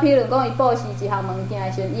并且譬如讲伊布施一项物件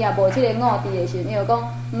的时阵，伊也无即个悟智的时阵，伊就讲，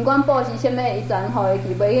毋管布施啥物，伊全互伊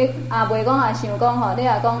去，袂去袂讲想讲吼，你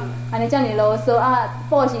若讲安尼遮尔啰嗦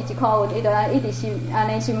布施1箍银，伊就一直心安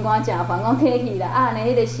尼心肝诚烦，讲摕去啦，安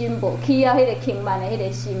尼迄个心无起啊，迄个轻慢的迄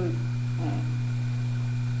个心。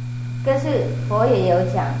可是佛也有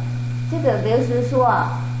讲，这个比如说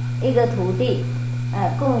一个徒弟，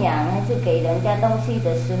供养还是给人家东西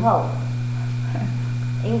的时候，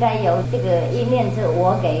应该有这个意念是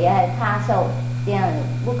我给他受，这样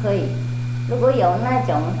不可以。如果有那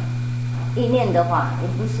种意念的话，也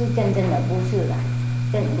不是真正的布施了，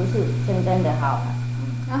不是真正的好了。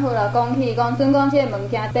好啦，讲起讲，准讲这个物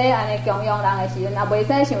件在安尼供养人的时阵，也袂使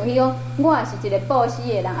想起讲，我也是一个布施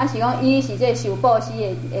的人，是讲伊是这受布施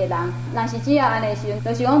的人。若是只要安尼时阵，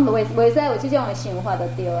就是讲袂使有这种的想法就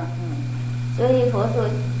对了。所以佛说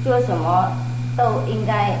做什么都应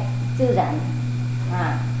该自然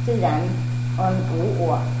自然无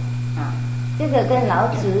我这个跟老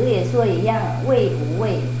子也说一样，谓无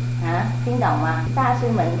畏听懂吗？大师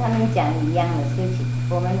们他们讲一样的事情，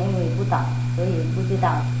我们因为不懂，所以不知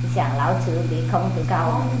道。想老子比孔子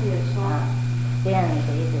高这样的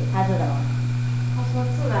意思。他说什么？他说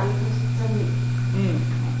自然就是真理。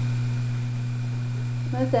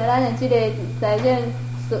在咱的这个在这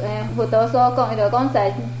佛陀所讲，伊就讲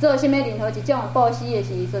在做什么任何一种布施的时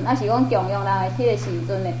阵，是讲供养人的迄个时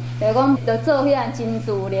阵呢，就讲就做迄样真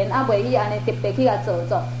自然，袂去安尼特别去甲做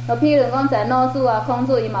作。就譬如讲在老子孔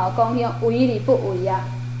子伊嘛有讲迄种为理不为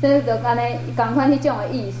这就安尼同款迄种的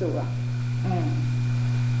意思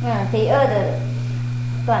第二的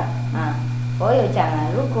段我有讲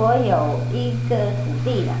如果有一个土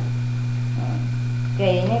地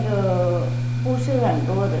给那个布施很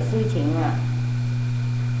多的事情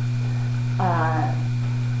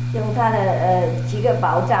用他的几个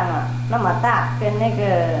宝藏那么大，跟那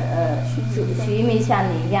个须弥山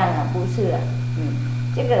一样布施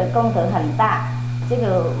这个功德很大，这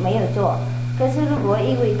个没有做。可是如果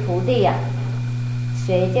一位徒弟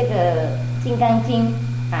学这个金刚经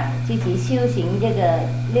自己修行这个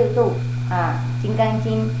6度金刚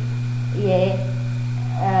经，也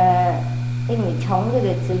因为从这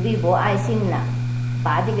个慈悲博爱心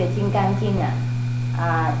把这个金刚经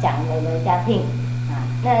讲给人家听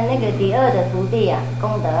那个第二的徒弟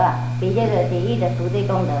功德比这个第一的徒弟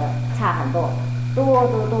功德差很多，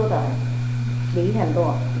多的比很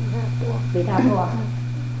多，比他多。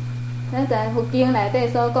咱在佛经内底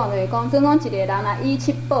所讲，就是讲，总讲一个人以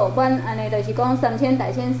7宝满，安尼就是讲3000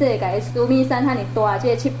大千世界须弥山遐尼大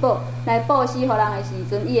这7宝来布施予人的时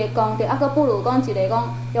阵，伊的功德佫不如讲一个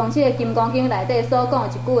讲用这个金刚经内底所讲一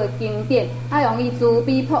句的经典，用伊慈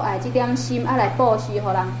悲博爱这点心来布施予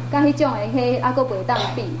人，甲迄种的迄佫袂当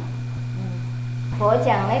比。佛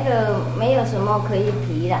讲那个没有什么可以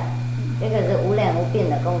比的，这个是无量无边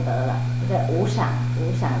的功德了，这个无赏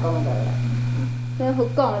功德了。这佛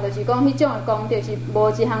讲的就是讲，迄种的功德是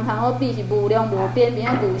无一项通好比，是无量无边并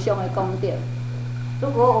且无上的功德。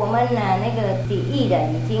如果我们那个第一的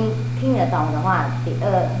已经听得懂的话，第二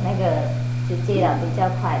那个直接了比较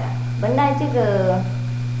快了。本来这个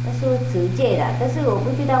他说直接的，但是我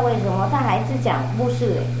不知道为什么他还是讲不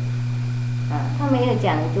是他没有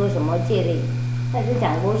讲做什么戒律，他是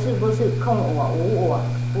讲不是空我无我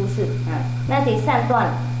不是那第3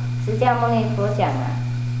段释迦牟尼佛讲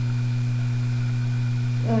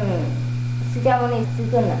释迦牟尼世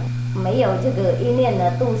尊没有这个一念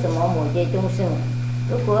度什么某些众生，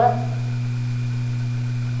如果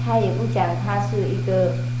他也不讲他是一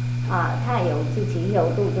个他有自己有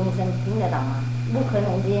度众生，听得懂吗？不可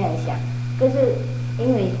能这样想。可是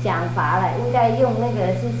因为讲法了，应该用那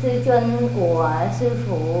个是师尊我师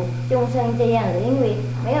父众生这样子，因为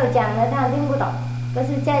没有讲他听不懂。可是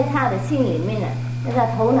在他的心里面在他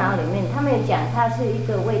头脑里面，他没有讲他是一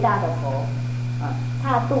个伟大的佛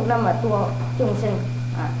他度那么多众生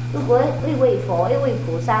如果一位佛一位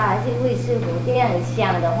菩萨还是一位师父这样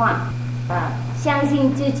想的话相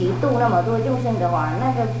信自己度那么多众生的话，那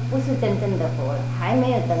个不是真正的佛了，还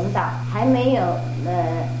没有等到，还没有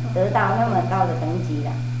得到那么高的等级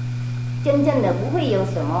了。真正的不会有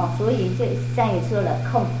什么，所以就像你说了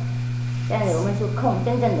空，这样我们说空，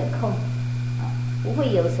真正的空不会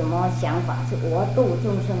有什么想法是我度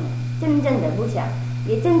众生，真正的不想，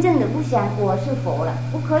也真正的不想我是佛了，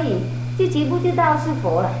不可以，自己不知道是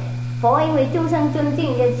佛了。佛因为众生尊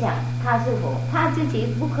敬就想他是佛，他自己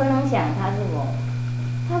不可能想他是佛，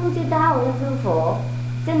他不知道我是佛，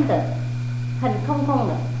真的很空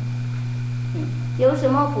的。有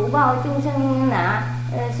什么福报众生拿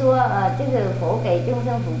说这个佛给众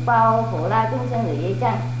生福报，佛拉众生的业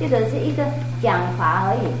障，这个是一个讲法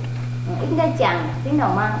而已，应该讲，听懂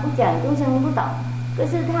吗？不讲众生不懂。可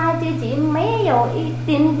是他自己没有一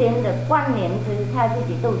点点的关联，就是他自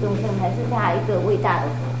己度众生，还是他一个伟大的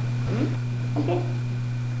佛。OK。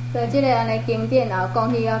所以即个安尼经典也有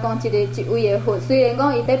讲起啊，讲一位的佛，虽然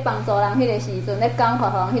讲伊在帮助人迄个时阵，咧讲法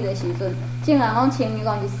互人迄个时阵，正人讲称伊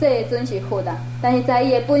讲是世尊是佛啊，但是在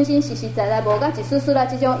伊的本身实实在在无甲一丝丝啊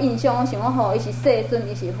即种印象，想讲吼伊是世尊，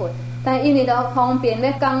伊是佛。但因为都方便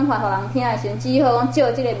咧讲法互人听的时阵，只好讲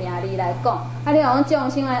照即个名字来讲。啊，你讲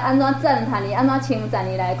众生来安怎赞叹伊，安怎称赞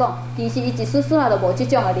伊来讲，其实伊一丝丝啊都无即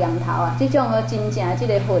种的念头啊，即种的真正即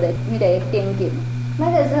个佛的迄个顶级。那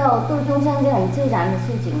个时候度众生是很自然的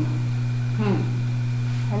事情，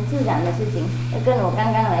很自然的事情，跟我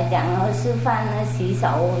刚刚来讲吃饭呢、洗手、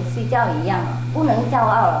睡觉一样啊，不能骄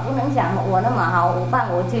傲了，不能想我那么好，我帮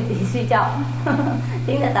我自己睡觉，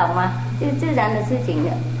听得懂吗？就是自然的事情的，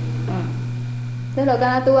这就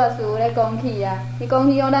敢若拄啊师傅咧讲起啊，伊讲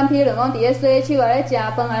起讲咱譬如讲伫咧洗手啊、咧食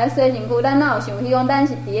饭啊、咧洗身躯，咱哪有想起讲咱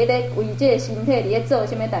是伫咧为这个身体伫咧做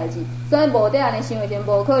啥物代志？所以无得安尼想的时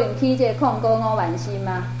候，无可能起这个空过5万心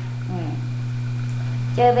嘛。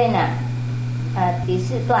这边呢，第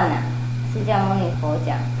4段呢，释迦牟尼佛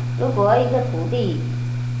讲，如果一个土地，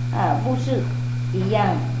布施一样，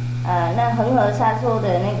那恒河沙数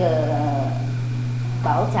的那个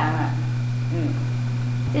宝藏啊，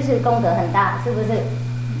就是功德很大，是不是？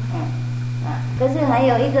可是还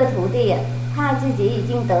有一个土地，他自己已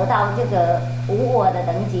经得到这个无我的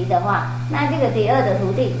等级的话，那这个第2的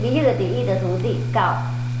土地比这个第1的土地高，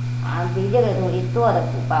比这个土地多的福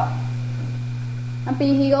报。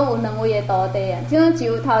比起讲有2位的土地啊，即种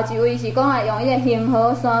头一位是讲用迄个恒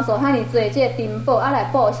河沙数遐尼济即个珍宝来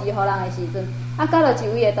布施予人的时阵，到了一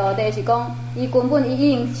位的土地是讲伊根本伊已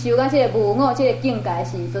经修到即个无我即个境界的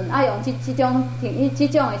时阵，用即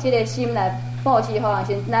种的即个心来布施予人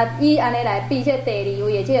时，那伊安尼来比即第2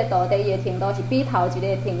位的即个土地伊的程度是比头一个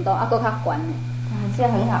的程度搁较悬的。这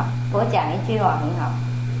很好，我讲一句话很好，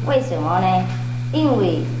为什么呢？因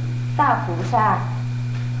为大菩萨，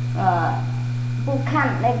不看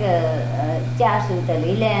那个家属的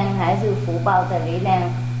力量还是福报的力量，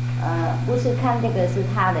不是看这个是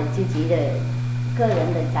他的自己的个人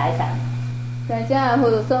的财产。在这佛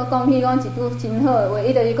所讲起讲一句真好的话，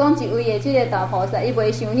伊就是讲一位的即个大菩萨，伊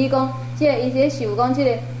袂想起讲即个伊在受讲即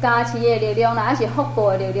个加持的力量啦，还是福报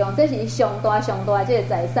的力量，这是上大的即个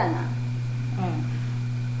财产啊。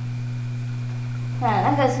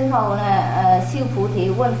那个时候呢，修菩提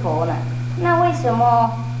问佛呢，那为什么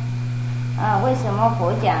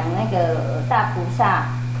佛讲那个大菩萨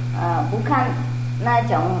不看那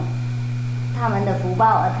种他们的福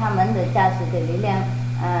报，他们的加持的力量，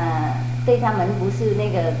对他们不是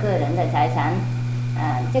那个个人的财产，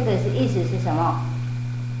这个是意思是什么？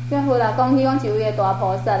这佛啦讲起讲一位的大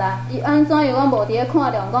菩萨啦，伊安怎样讲无伫咧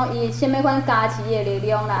看重讲伊什么款加持的力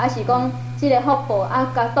量啦，还是讲即个福报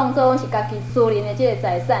甲当作是家己私人的即个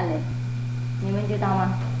财产呢？你们知道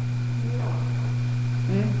吗？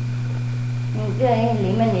这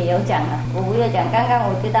里面也有讲了，我不要讲。刚刚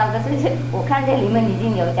我知道，可是我看这里面已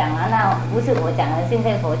经有讲了，那不是我讲了，现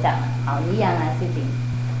在佛讲了，好一样的事情。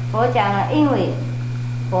佛讲了，因为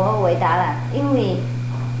佛回答了，因为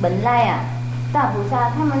本来大菩萨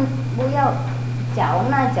他们不要缴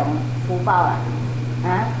那种福报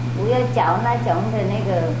不要缴那种的那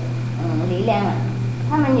个力量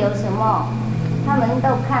他们有什么，他们都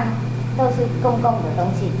看都是公共的东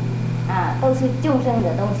西。都是众生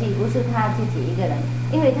的东西，不是他自己一个人，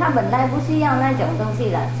因为他本来不需要那种东西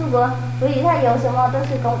了，所以他有什么都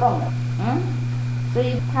是公共的，所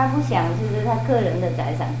以他不想就是他个人的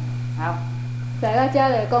财产。好，在到这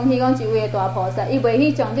就讲起讲一位的大菩萨，伊袂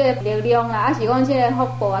去将这个力量还是讲这个福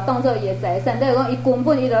报当作伊的财产，就是讲伊根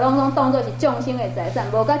本伊就拢当作是众生的财产，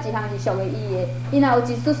无甲一项是属于伊的。伊若有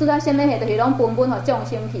一丝丝什么就是拢分互众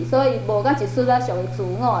生去，所以无甲一丝属于自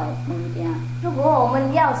我的物件。如果我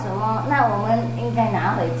们要什么，那我们应该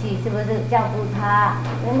拿回去，是不是照顾他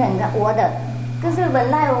等等的我的？可是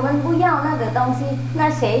本来我们不要那个东西，那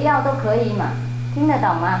谁要都可以嘛，听得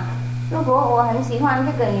懂吗？如果我很喜欢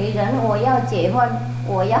这个女人，我要结婚，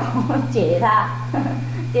我要结她，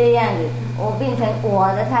这样子，我变成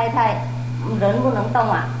我的太太，人不能动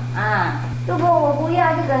如果我不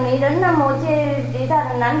要这个女人，那么其他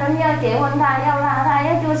的男人要结婚，他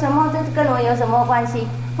要做什么，这跟我有什么关系？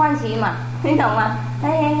欢喜嘛，你懂吗？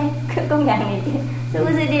供养你，是不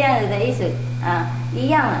是这样子的意思一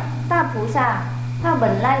样大菩萨他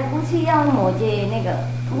本来不需要某些那个，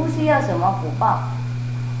不需要什么福报。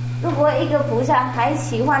如果一个菩萨还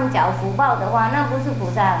喜欢缴福报的话，那不是菩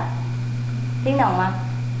萨了，听懂吗？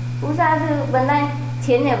菩萨是本来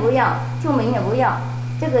钱也不要，出名也不要，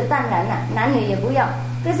这个当然男女也不要，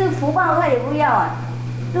可是福报他也不要啊。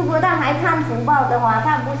如果他还看福报的话，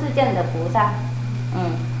他不是真的菩萨。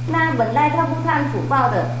那本来他不看福报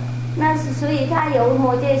的，那是所以他有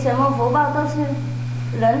某些什么福报都是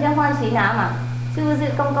人家欢喜拿嘛，是不是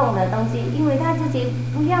公共的东西？因为他自己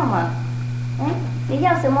不要嘛。你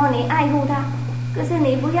要什么你爱护他，可是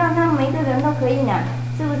你不要他，每个人都可以拿，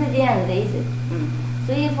是不是这样子的意思？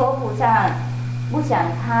所以佛菩萨不想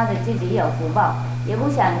他的自己有福报，也不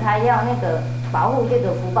想他要那个保护这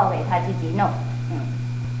个福报给他自己弄，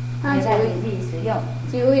给他自己使用。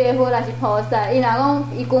一位的佛若是菩萨，伊若讲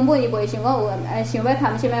伊根本伊袂想讲有想要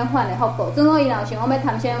贪什么款的福报，总讲伊若想讲要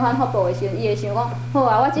贪什么款福报的时阵，伊会想讲好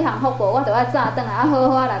啊，我这项福报我着要早转来，好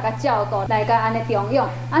好来甲照顾，来甲安尼重用，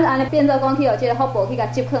安尼变做讲去互这个福报去甲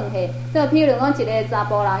集放下。就譬如讲一个查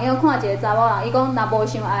甫人，伊讲看一个查某人，伊讲若无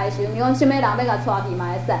想爱的时阵，伊讲什么人要甲带去嘛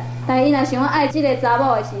会使，但伊若想要爱这个查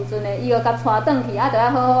某的时阵呢，伊就甲带转去，着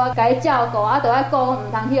要好好甲伊照顾，着要顾唔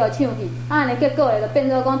通去互抢去，安尼结果就变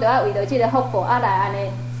做讲着要为着这个福报来安尼。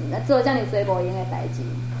做这样做无用的代志。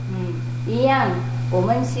一样，我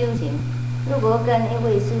们修行，如果跟一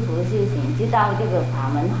位师父修行，知道这个法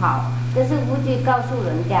门好，可是不去告诉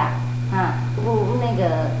人家不那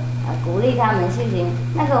个鼓励他们修行，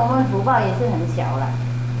那个我们福报也是很小了，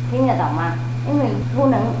听得懂吗？因为不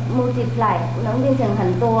能 multiply， 不能变成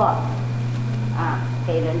很多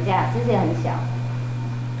给人家，只是很小。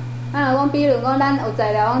若讲，比如讲，咱有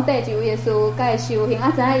材料讲缀一位的师傅，甲伊修行，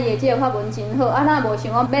知影伊的这个法门真好，咱无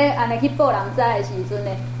想讲要安尼去报人知的时阵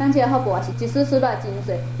呢，咱这个福报也是一丝丝来真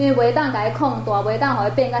细，因为袂当甲伊扩大，袂当互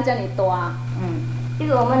伊变甲遮尔大。这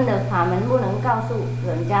个我们的法门不能告诉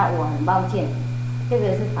人家，我很抱歉，这个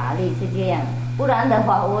是法律是这样，不然的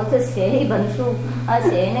话，我就写一本书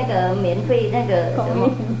写那个免费那个什么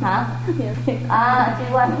免费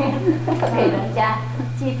去外面给人家。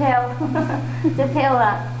寄票，这票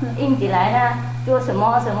了，印起来呢，做什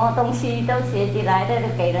么什么东西都写起来的，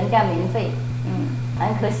给人家免费。很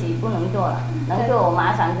可惜不能做了，能做我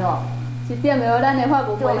马上做。一点的话，咱的法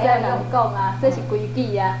务袂使人讲这是规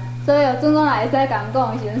矩啊。所以准讲也会使讲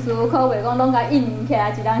的时阵，师傅可袂讲拢甲印起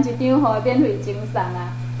来，一人一张，互伊免费赠送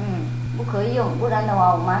啊。不可以用，不然的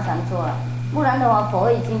话我马上做了，不然的话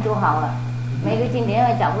佛已经做好了，每个经典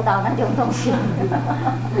也找不到那种东西。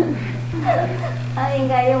他应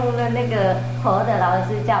该用了那个佛的老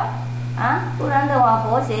师教不然的话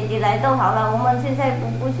佛写起来都好了，我们现在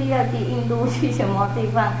不需要去印度去什么地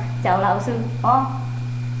方找老师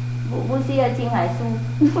不需要青海书。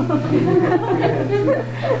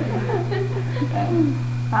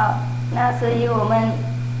好，那所以我们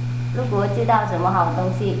如果知道什么好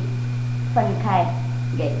东西，分开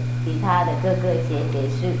给其他的各个解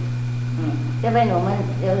释。这边我们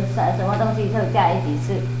有什么东西就加一起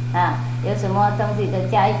吃有什么东西就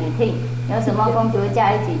加一起听，有什么工作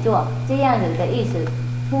加一起做，这样子的意思，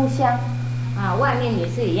互相外面也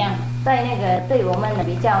是一样，在那个对我们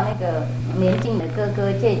比较那个年轻的哥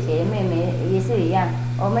哥姐姐妹妹也是一样，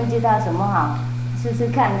我们知道什么好，试试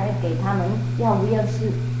看给他们要不要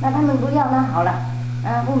试，那他们不要那好了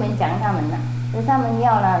不勉强他们了，如果他们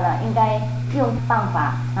要了应该用办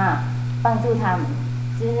法帮助他们，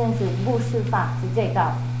真正是布施法是最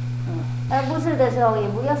高。布施的时候也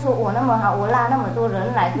不要说我那么好，我拉那么多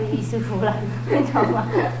人来皈依师父了，你懂吗？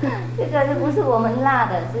这个不是我们拉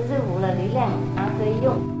的，是师父的力量可以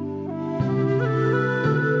用。